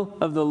zeal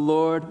of the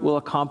Lord will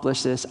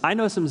accomplish this. I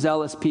know some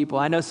zealous people.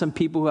 I know some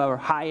people who are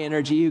high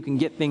energy, who can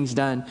get things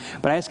done.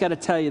 But I just got to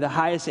tell you, the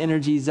highest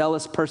energy,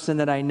 zealous person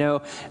that I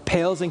know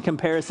pales in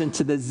comparison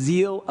to the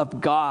zeal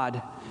of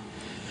God.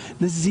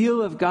 The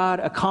zeal of God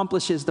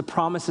accomplishes the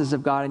promises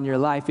of God in your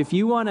life. If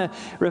you want to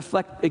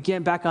reflect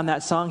again back on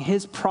that song,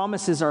 his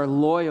promises are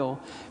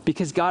loyal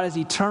because God is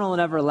eternal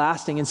and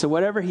everlasting. And so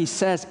whatever he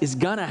says is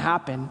going to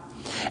happen.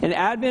 And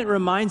Advent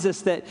reminds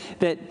us that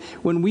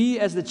when we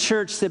as the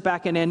church sit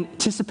back in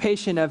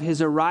anticipation of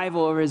his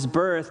arrival or his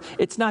birth,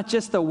 it's not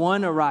just the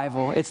one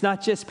arrival. It's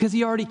not just because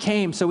he already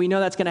came, so we know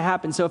that's going to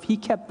happen. So if he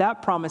kept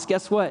that promise,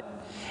 guess what?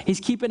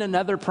 He's keeping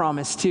another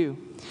promise too.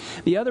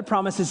 The other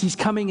promise is he's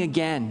coming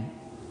again.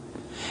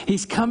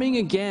 He's coming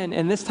again,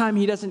 and this time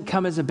he doesn't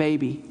come as a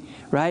baby,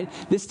 right?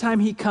 This time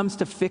he comes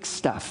to fix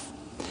stuff.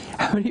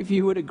 How many of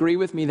you would agree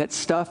with me that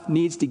stuff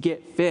needs to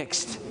get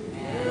fixed?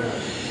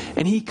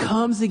 And he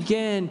comes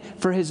again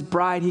for his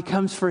bride. He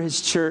comes for his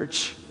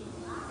church,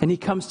 and he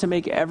comes to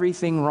make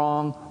everything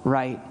wrong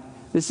right.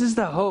 This is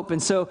the hope.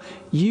 And so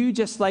you,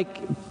 just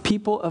like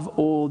people of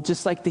old,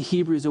 just like the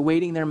Hebrews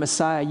awaiting their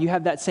Messiah, you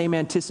have that same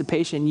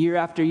anticipation year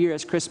after year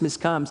as Christmas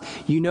comes.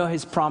 You know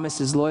his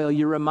promise is loyal.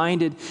 You're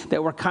reminded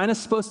that we're kind of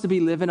supposed to be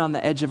living on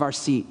the edge of our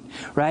seat,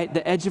 right?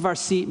 The edge of our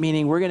seat,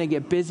 meaning we're going to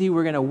get busy,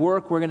 we're going to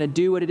work, we're going to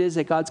do what it is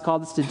that God's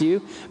called us to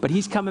do, but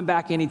he's coming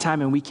back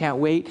anytime and we can't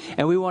wait,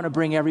 and we want to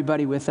bring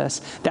everybody with us.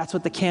 That's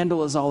what the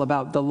candle is all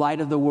about, the light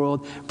of the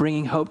world,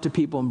 bringing hope to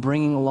people and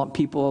bringing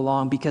people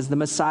along, because the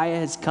Messiah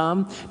has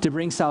come to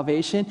bring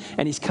salvation,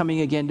 and he's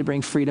coming again to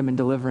bring freedom and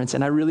deliverance.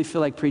 And I really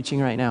feel like preaching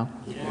right now.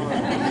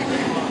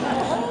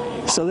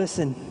 So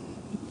listen,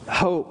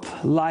 hope,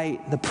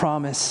 light, the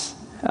promise.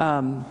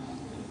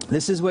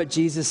 This is what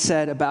Jesus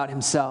said about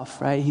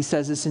himself, right? He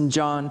says this in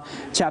John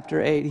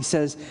chapter 8. He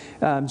says,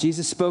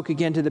 Jesus spoke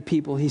again to the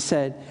people. He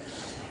said,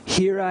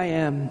 "Here I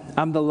am,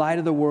 I'm the light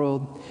of the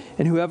world,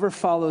 and whoever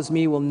follows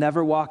me will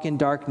never walk in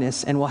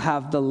darkness and will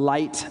have the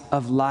light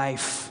of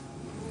life.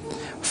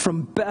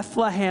 From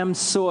Bethlehem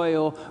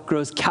soil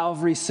grows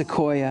Calvary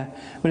sequoia."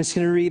 I'm just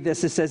going to read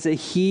this. It says that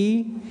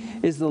he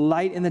is the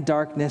light in the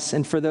darkness,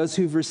 and for those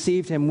who've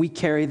received him, we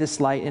carry this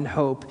light and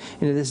hope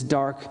into this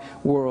dark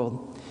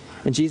world.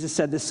 And Jesus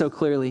said this so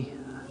clearly.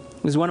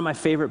 It was one of my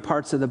favorite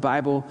parts of the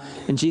Bible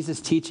in Jesus'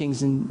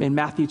 teachings in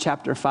Matthew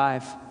chapter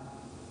 5.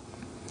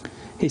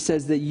 He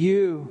says that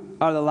you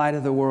are the light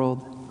of the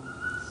world,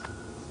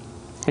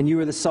 and you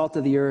are the salt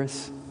of the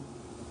earth.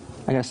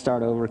 I got to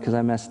start over because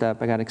I messed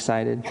up. I got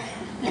excited.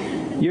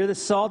 You're the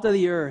salt of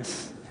the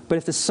earth, but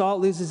if the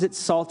salt loses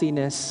its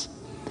saltiness,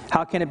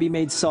 how can it be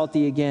made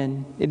salty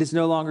again? It is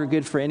no longer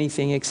good for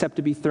anything except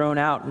to be thrown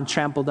out and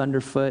trampled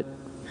underfoot.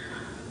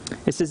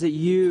 It says that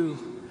you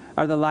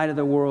are the light of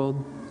the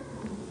world,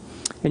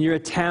 and you're a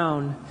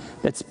town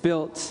that's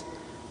built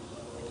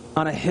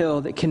on a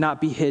hill that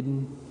cannot be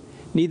hidden.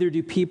 Neither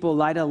do people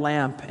light a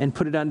lamp and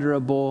put it under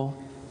a bowl.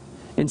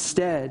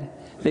 Instead,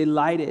 they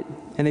light it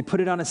and they put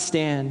it on a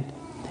stand,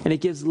 and it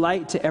gives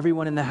light to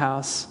everyone in the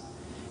house.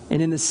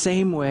 And in the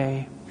same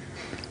way,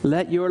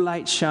 let your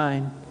light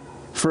shine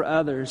for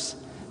others,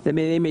 that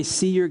they may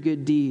see your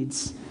good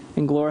deeds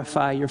and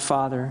glorify your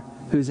Father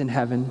who's in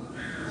heaven.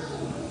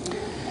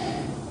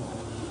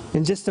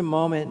 In just a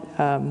moment,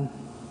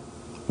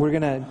 we're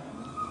going to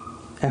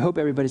I hope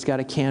everybody's got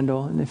a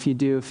candle, and if you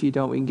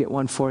don't, we can get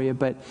one for you.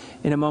 But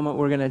in a moment,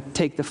 we're going to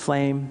take the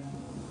flame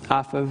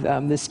off of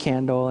this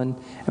candle, and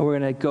we're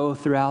going to go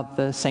throughout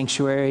the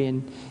sanctuary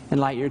and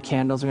light your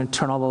candles. We're going to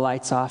turn all the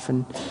lights off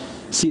and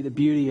see the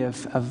beauty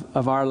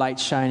of our light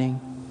shining.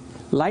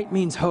 Light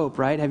means hope,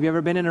 right? Have you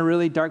ever been in a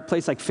really dark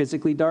place, like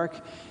physically dark?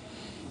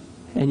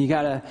 And you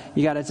gotta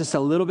just a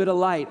little bit of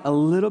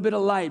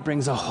light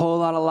brings a whole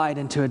lot of light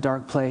into a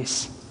dark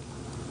place.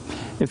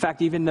 In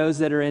fact, even those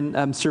that are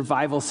in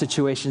survival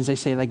situations, they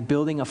say like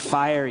building a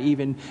fire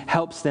even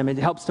helps them. It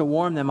helps to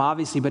warm them,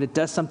 obviously, but it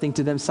does something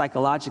to them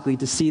psychologically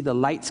to see the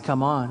lights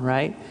come on,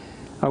 right?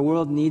 Our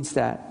world needs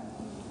that.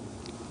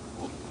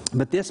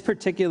 But this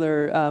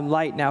particular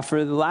light, now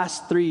for the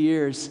last 3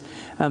 years,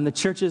 the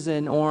churches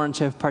in Orange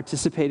have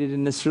participated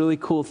in this really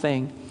cool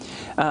thing.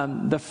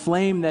 The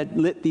flame that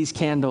lit these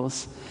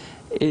candles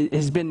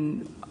has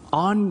been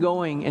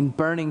ongoing and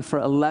burning for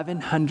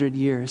 1,100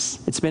 years.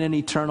 It's been an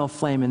eternal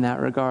flame in that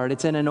regard.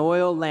 It's in an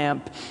oil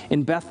lamp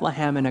in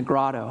Bethlehem in a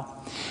grotto.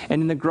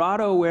 And in the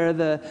grotto where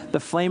the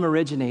flame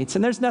originates,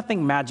 and there's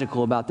nothing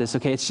magical about this,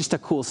 okay? It's just a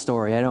cool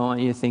story. I don't want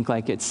you to think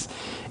like it's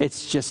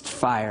just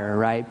fire,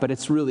 right? But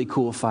it's really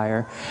cool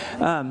fire.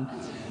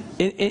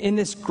 In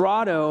this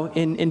grotto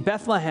in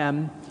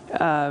Bethlehem,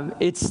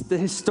 it's the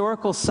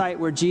historical site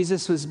where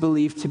Jesus was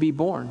believed to be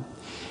born.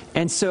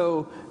 And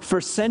so for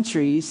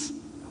centuries,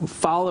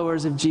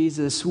 followers of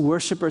Jesus,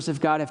 worshipers of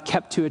God, have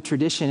kept to a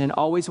tradition and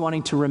always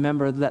wanting to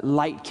remember that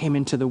light came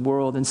into the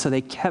world, and so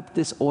they kept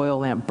this oil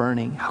lamp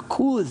burning. How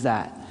cool is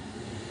that?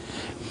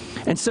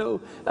 And so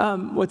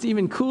what's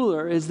even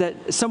cooler is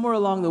that somewhere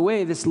along the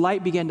way, this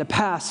light began to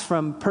pass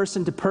from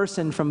person to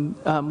person, from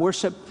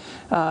worship,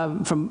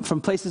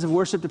 from places of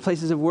worship to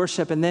places of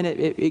worship, and then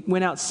it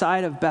went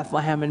outside of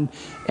Bethlehem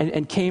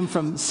and came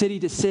from city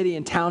to city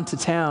and town to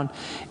town.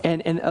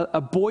 And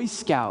a Boy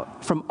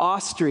Scout from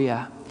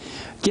Austria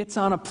gets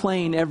on a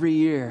plane every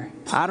year.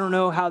 I don't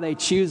know how they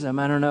choose them.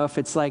 I don't know if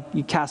it's like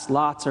you cast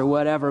lots or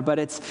whatever, but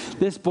it's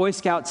this Boy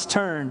Scout's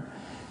turn.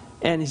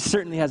 And he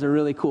certainly has a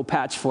really cool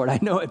patch for it. I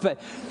know it, but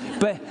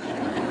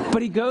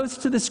he goes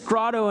to this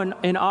grotto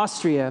in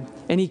Austria,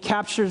 and he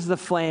captures the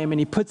flame, and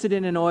he puts it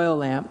in an oil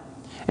lamp,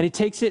 and he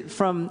takes it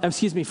from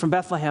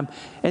Bethlehem,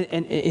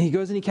 and he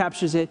goes and he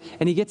captures it,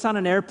 and he gets on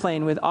an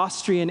airplane with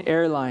Austrian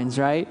Airlines,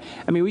 right?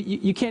 I mean,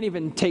 you can't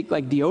even take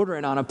like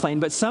deodorant on a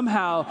plane, but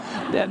somehow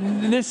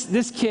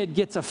this kid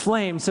gets a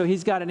flame, so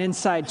he's got an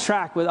inside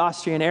track with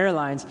Austrian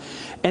Airlines,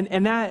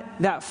 and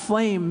that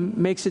flame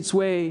makes its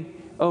way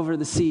over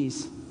the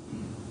seas.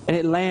 And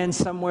it lands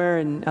somewhere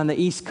on the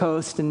East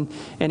Coast, and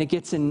it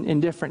gets in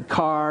different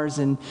cars,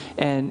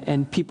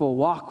 and people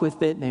walk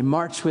with it, and they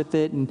march with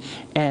it, and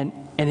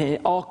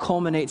it all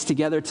culminates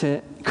together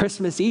to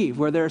Christmas Eve,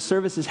 where there are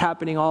services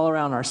happening all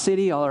around our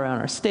city, all around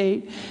our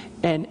state.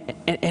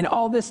 And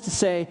all this to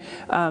say,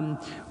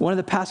 one of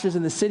the pastors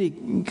in the city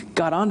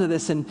got onto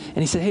this, and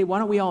he said, hey, why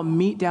don't we all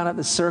meet down at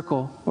the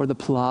Circle or the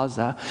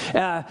Plaza?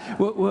 Why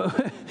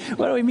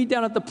don't we meet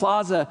down at the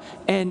Plaza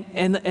and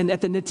at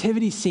the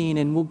nativity scene,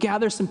 and we'll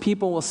gather some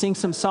people, we'll sing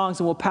some songs,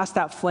 and we'll pass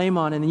that flame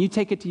on, and then you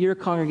take it to your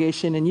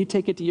congregation, and you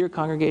take it to your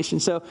congregation.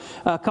 So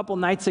a couple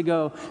nights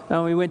ago,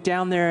 we went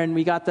down there, and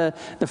we got the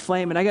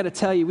flame, and I got to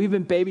tell you, we've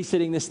been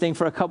babysitting this thing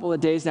for a couple of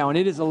days now, and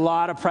it is a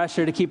lot of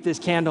pressure to keep this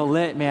candle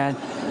lit, man.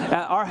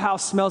 Our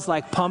house smells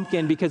like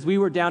pumpkin because we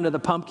were down to the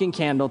pumpkin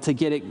candle to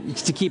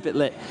keep it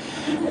lit,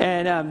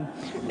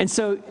 and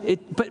so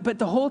but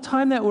the whole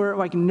time that we're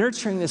like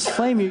nurturing this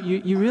flame,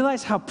 you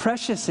realize how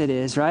precious it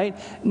is, right?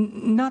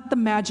 Not the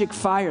magic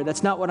fire.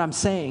 That's not what I'm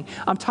saying.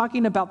 I'm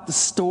talking about the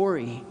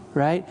story.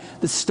 Right?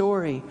 The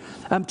story.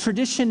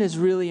 Tradition is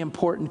really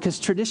important because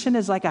tradition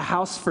is like a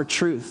house for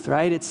truth,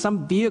 right? It's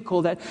some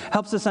vehicle that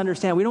helps us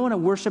understand. We don't want to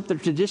worship the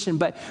tradition,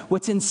 but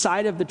what's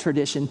inside of the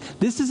tradition.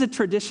 This is a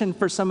tradition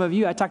for some of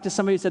you. I talked to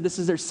somebody who said this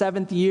is their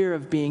 7th year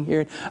of being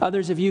here.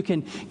 Others of you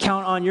can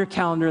count on your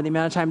calendar the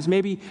amount of times.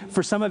 Maybe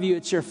for some of you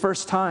it's your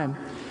first time.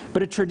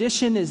 But a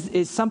tradition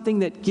is something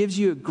that gives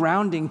you a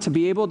grounding to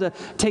be able to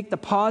take the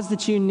pause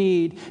that you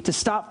need to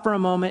stop for a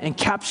moment and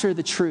capture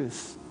the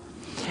truth.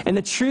 And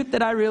the truth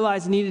that I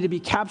realized needed to be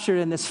captured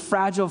in this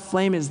fragile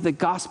flame is the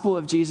gospel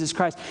of Jesus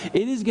Christ.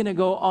 It is going to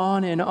go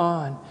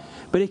on,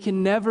 but it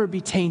can never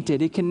be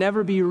tainted. It can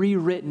never be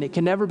rewritten. It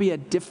can never be a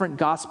different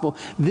gospel.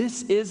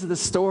 This is the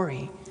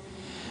story.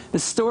 The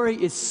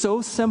story is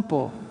so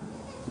simple,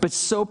 but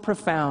so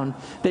profound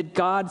that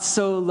God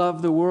so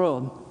loved the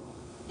world.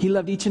 He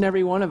loved each and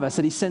every one of us,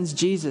 that he sends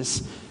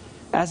Jesus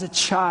as a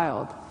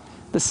child.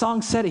 The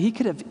song said it. He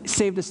could have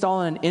saved us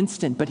all in an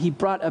instant, but he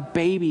brought a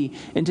baby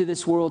into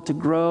this world to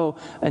grow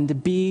and to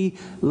be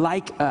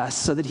like us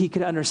so that he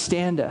could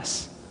understand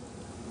us.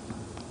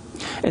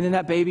 And then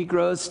that baby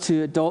grows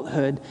to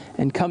adulthood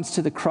and comes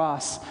to the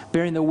cross,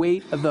 bearing the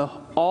weight of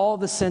all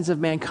the sins of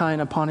mankind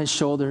upon his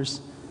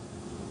shoulders.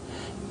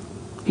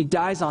 He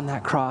dies on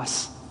that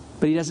cross,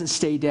 but he doesn't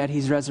stay dead.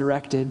 He's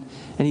resurrected,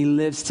 and he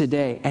lives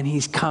today, and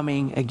he's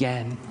coming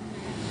again.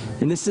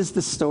 And this is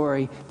the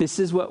story. This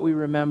is what we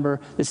remember.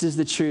 This is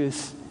the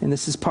truth. And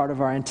this is part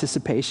of our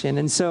anticipation.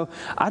 And so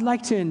I'd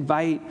like to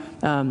invite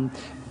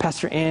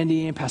Pastor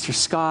Andy and Pastor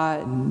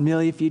Scott and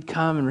Millie, if you'd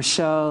come, and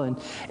Rochelle.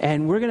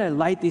 And we're going to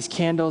light these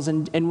candles.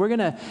 And we're going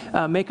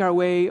to make our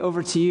way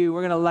over to you.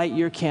 We're going to light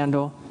your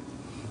candle.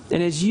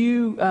 And as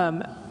you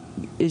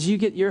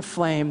get your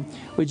flame,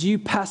 would you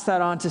pass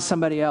that on to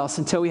somebody else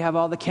until we have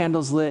all the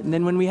candles lit? And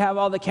then when we have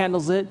all the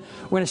candles lit,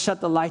 we're going to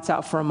shut the lights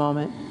out for a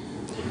moment.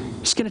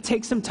 Just going to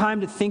take some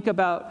time to think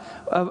about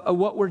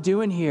what we're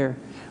doing here.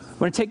 We're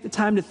going to take the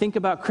time to think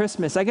about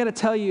Christmas. I got to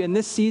tell you, in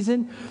this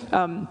season,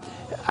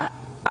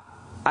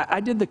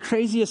 I did the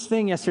craziest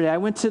thing yesterday. I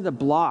went to the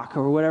block,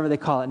 or whatever they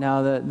call it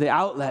now, the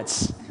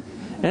outlets.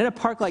 And I had to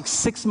park like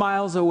 6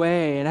 miles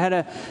away, and I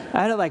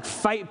had to like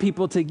fight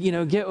people to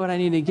get what I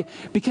need to get,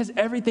 because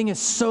everything is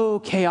so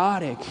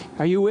chaotic.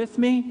 Are you with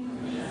me?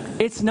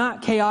 It's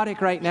not chaotic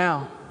right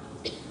now.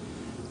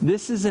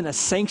 This isn't a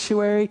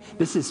sanctuary.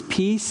 This is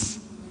peace.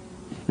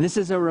 And this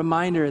is a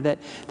reminder that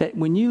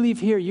when you leave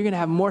here, you're going to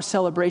have more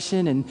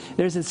celebration. And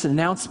there's this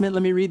announcement.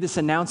 Let me read this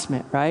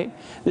announcement, right?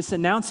 This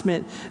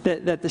announcement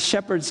that the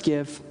shepherds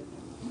give,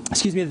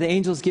 that the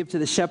angels give to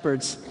the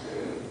shepherds,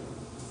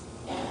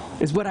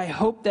 is what I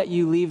hope that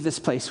you leave this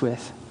place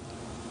with.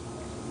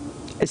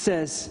 It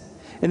says,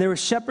 "And there were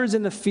shepherds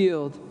in the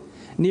field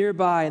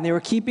nearby, and they were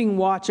keeping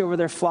watch over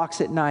their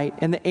flocks at night.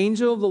 And the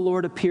angel of the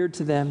Lord appeared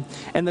to them,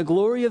 and the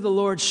glory of the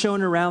Lord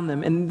shone around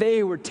them, and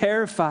they were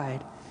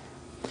terrified.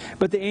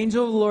 But the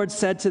angel of the Lord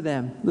said to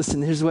them,"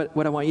 listen, here's what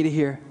I want you to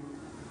hear.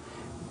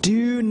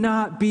 "Do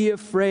not be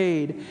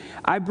afraid.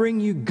 I bring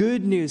you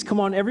good news." Come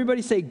on,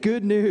 everybody say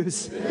good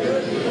news. Good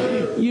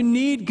news. You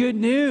need good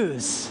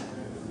news.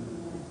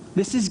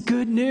 This is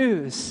good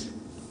news.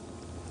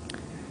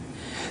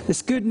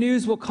 This good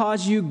news will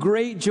cause you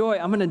great joy.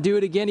 I'm going to do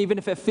it again, even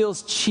if it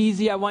feels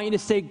cheesy. I want you to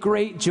say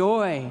great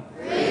joy.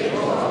 Great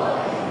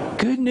joy.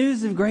 Good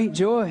news of great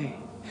joy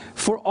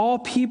for all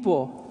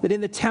people, that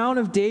in the town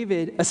of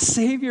David, a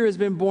Savior has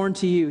been born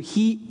to you.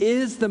 He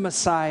is the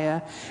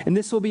Messiah, and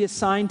this will be a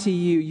sign to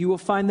you. You will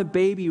find the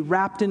baby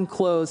wrapped in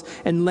clothes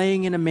and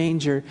laying in a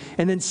manger.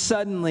 And then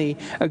suddenly,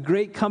 a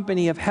great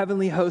company of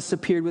heavenly hosts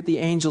appeared with the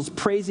angels,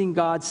 praising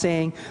God,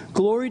 saying,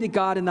 "Glory to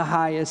God in the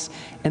highest."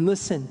 And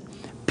listen,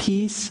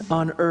 "Peace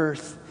on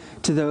earth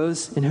to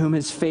those in whom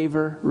his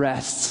favor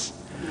rests."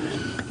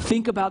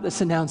 Think about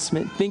this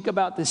announcement. Think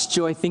about this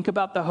joy. Think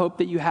about the hope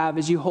that you have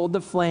as you hold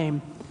the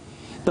flame.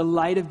 The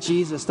light of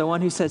Jesus, the one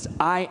who says,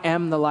 "I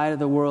am the light of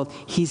the world."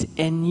 He's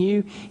in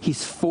you,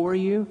 he's for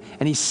you,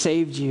 and he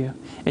saved you.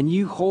 And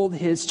you hold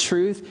his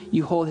truth,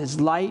 you hold his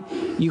light,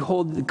 you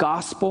hold the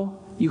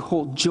gospel, you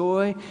hold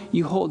joy,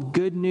 you hold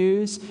good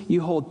news,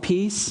 you hold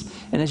peace.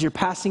 And as you're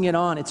passing it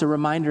on, it's a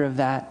reminder of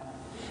that.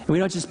 And we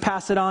don't just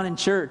pass it on in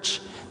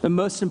church. The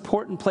most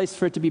important place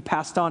for it to be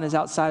passed on is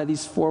outside of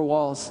these four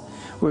walls,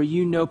 where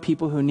you know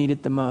people who need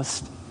it the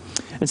most.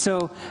 And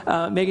so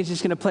Megan's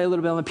just going to play a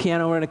little bit on the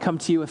piano. We're going to come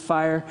to you with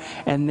fire,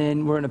 and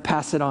then we're going to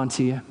pass it on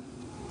to you.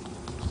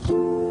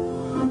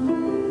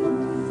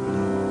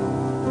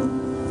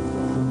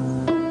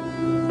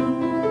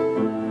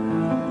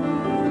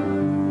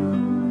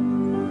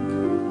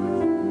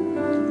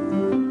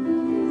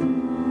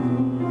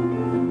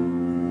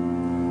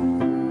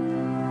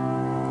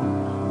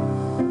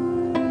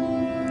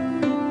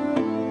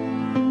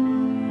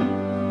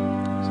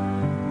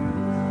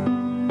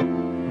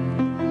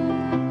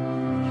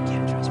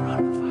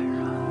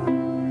 Fire on.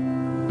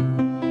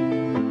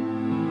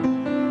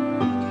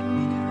 You can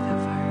make it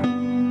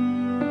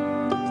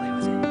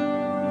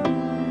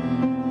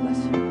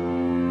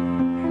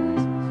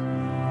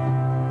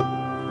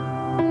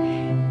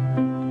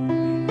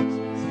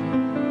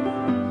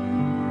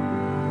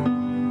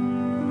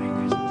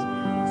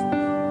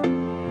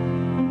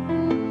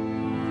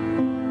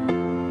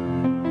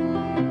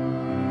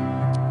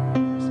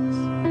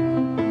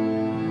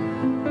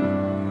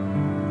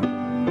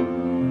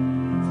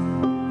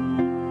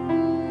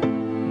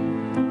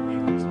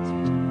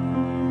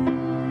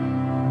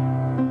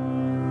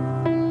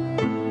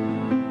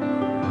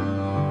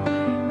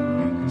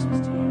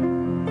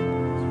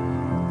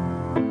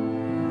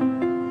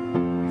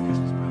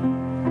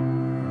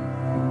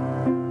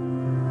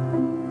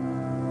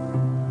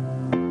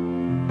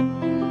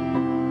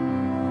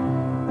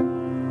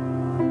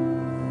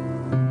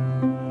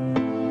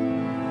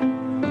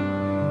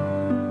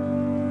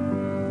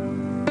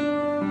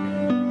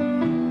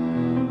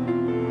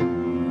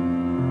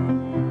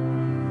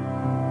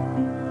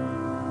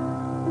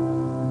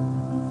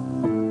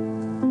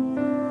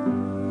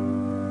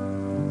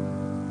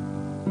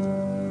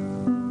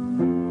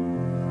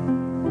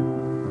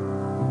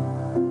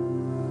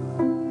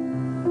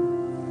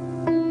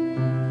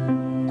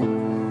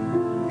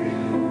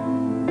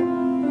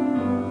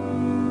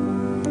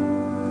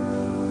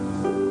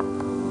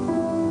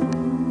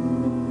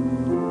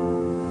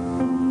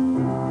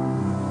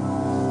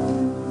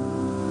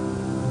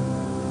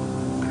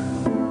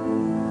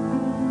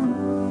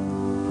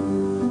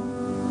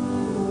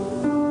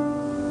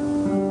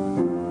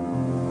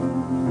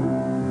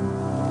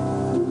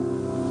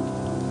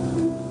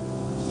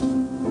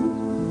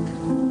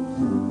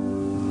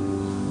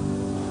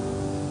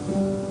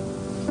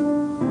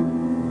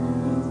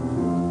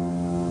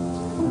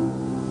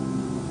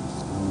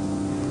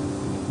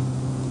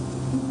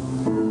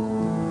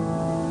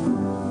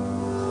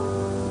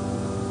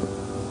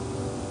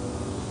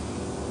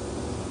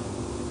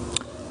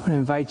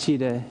invite you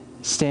to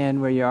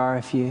stand where you are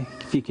if you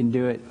can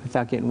do it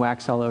without getting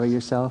wax all over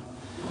yourself.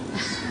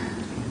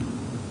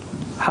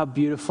 How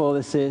beautiful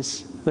this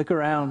is. Look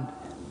around.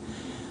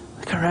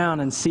 Look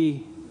around and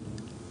see.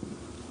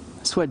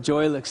 It's what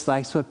joy looks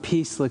like. It's what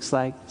peace looks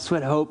like. It's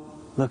what hope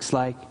looks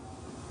like.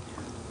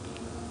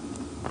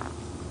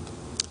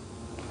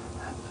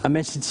 I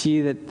mentioned to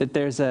you that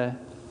there's a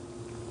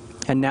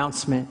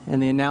announcement,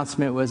 and the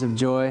announcement was of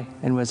joy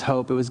and was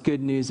hope. It was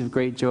good news of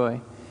great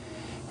joy.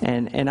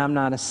 And I'm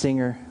not a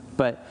singer,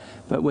 but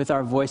with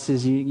our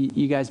voices,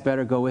 you guys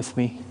better go with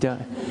me.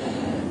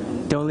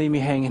 Don't leave me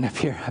hanging up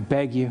here. I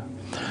beg you.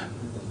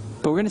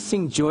 But we're going to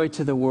sing Joy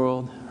to the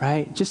World,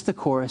 right? Just the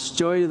chorus.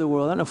 Joy to the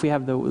world. I don't know if we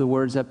have the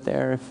words up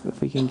there,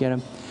 if we can get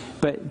them.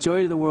 But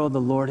joy to the world,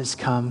 the Lord has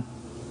come.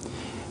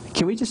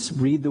 Can we just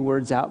read the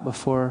words out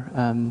before?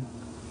 Or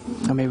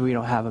maybe we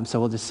don't have them,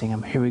 so we'll just sing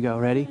them. Here we go.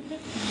 Ready?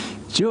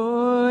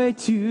 Joy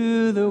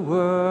to the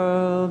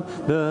world,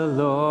 the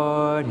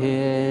Lord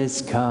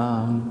is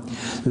come.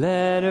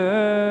 Let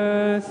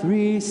earth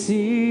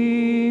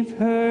receive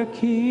her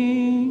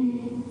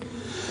King.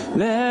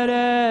 Let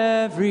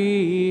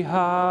every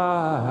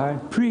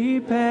heart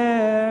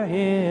prepare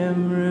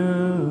him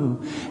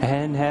room.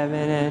 And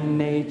heaven and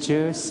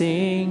nature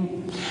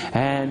sing.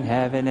 And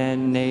heaven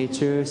and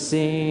nature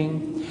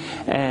sing.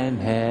 And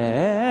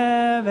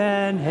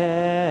heaven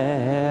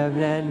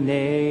and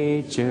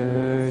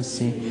nature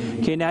sing.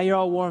 Okay, now you're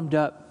all warmed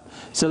up.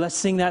 So let's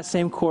sing that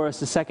same chorus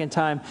the second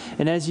time.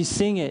 And as you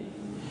sing it,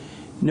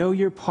 know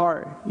your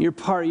part. Your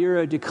part, you're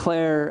a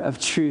declarer of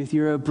truth.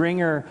 You're a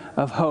bringer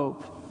of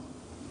hope.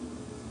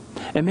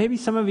 And maybe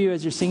some of you,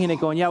 as you're singing it,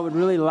 going, yeah, I would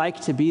really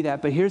like to be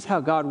that. But here's how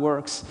God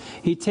works.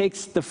 He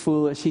takes the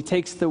foolish. He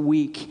takes the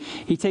weak.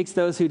 He takes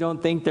those who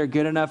don't think they're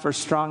good enough or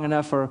strong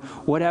enough or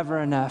whatever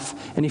enough.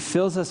 And he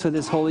fills us with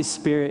his Holy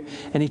Spirit.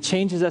 And he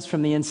changes us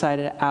from the inside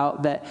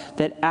out, that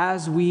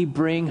as we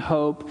bring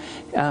hope,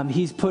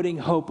 he's putting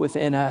hope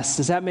within us.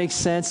 Does that make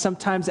sense?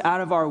 Sometimes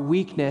out of our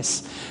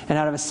weakness and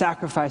out of a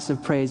sacrifice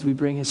of praise, we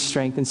bring his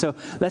strength. And so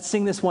let's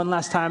sing this one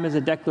last time as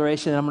a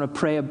declaration. And I'm going to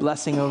pray a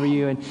blessing over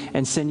you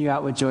and send you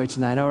out with joy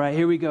tonight. All right,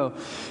 here we go.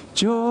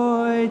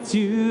 Joy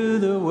to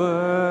the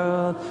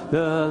world,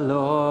 the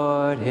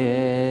Lord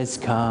is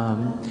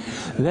come.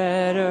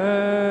 Let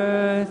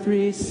earth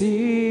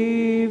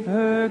receive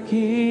her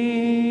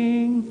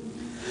King.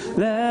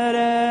 Let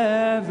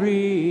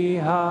every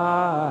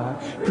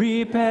heart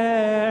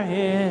prepare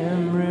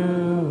him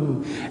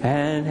room.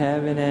 And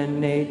heaven and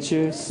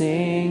nature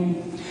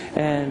sing.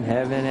 And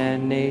heaven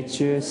and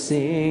nature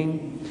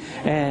sing.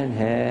 And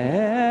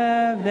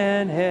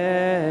heaven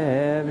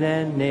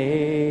and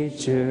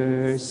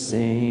nature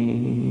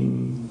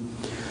sing.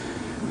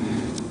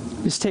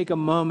 Just take a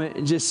moment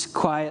and just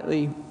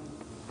quietly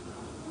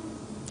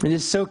and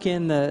just soak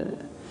in the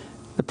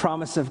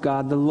promise of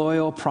God, the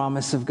loyal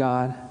promise of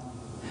God.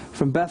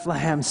 From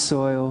Bethlehem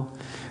soil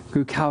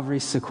grew Calvary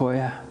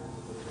sequoia.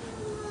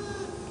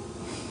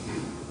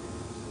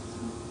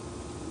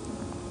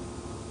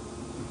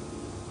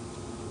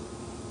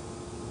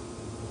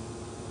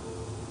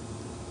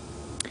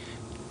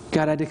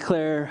 God, I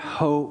declare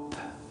hope,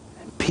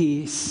 and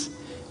peace,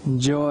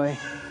 and joy,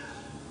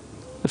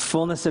 the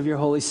fullness of your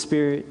Holy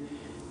Spirit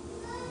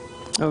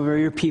over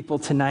your people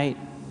tonight.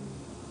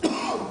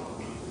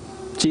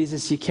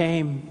 Jesus, you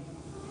came,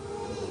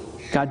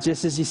 God,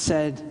 just as you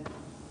said.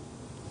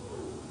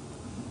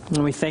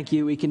 And we thank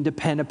you, we can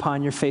depend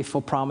upon your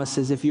faithful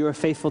promises. If you are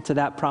faithful to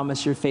that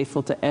promise, you're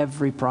faithful to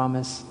every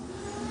promise.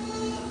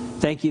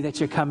 Thank you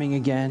that you're coming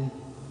again.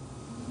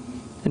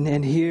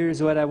 And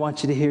here's what I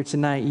want you to hear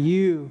tonight.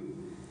 You,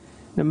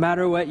 no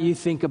matter what you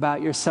think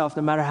about yourself,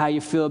 no matter how you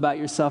feel about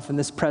yourself in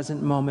this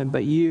present moment,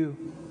 but you're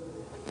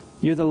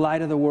the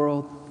light of the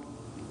world.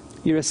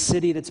 You're a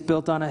city that's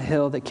built on a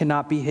hill that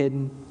cannot be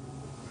hidden.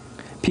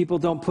 People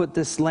don't put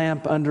this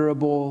lamp under a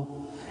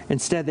bowl.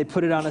 Instead, they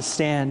put it on a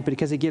stand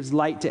because it gives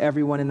light to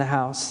everyone in the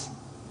house.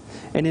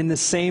 And in the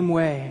same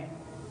way,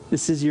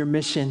 this is your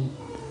mission.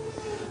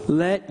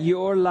 Let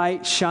your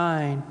light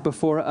shine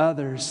before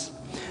others,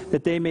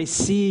 that they may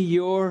see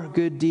your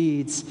good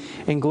deeds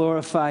and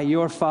glorify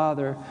your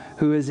Father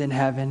who is in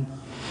heaven.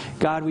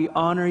 God, we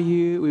honor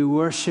you, we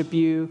worship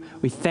you,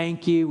 we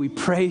thank you, we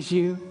praise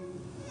you.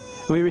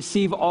 We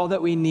receive all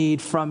that we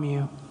need from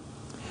you.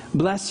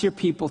 Bless your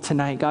people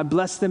tonight. God,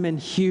 bless them in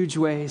huge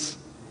ways.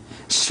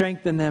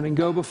 Strengthen them and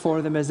go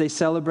before them as they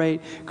celebrate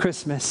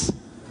Christmas.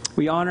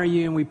 We honor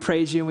you and we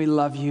praise you and we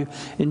love you.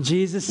 In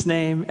Jesus'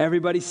 name,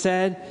 everybody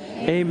said,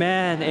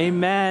 amen.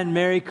 Amen.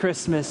 Merry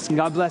Christmas. And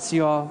God bless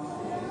you all.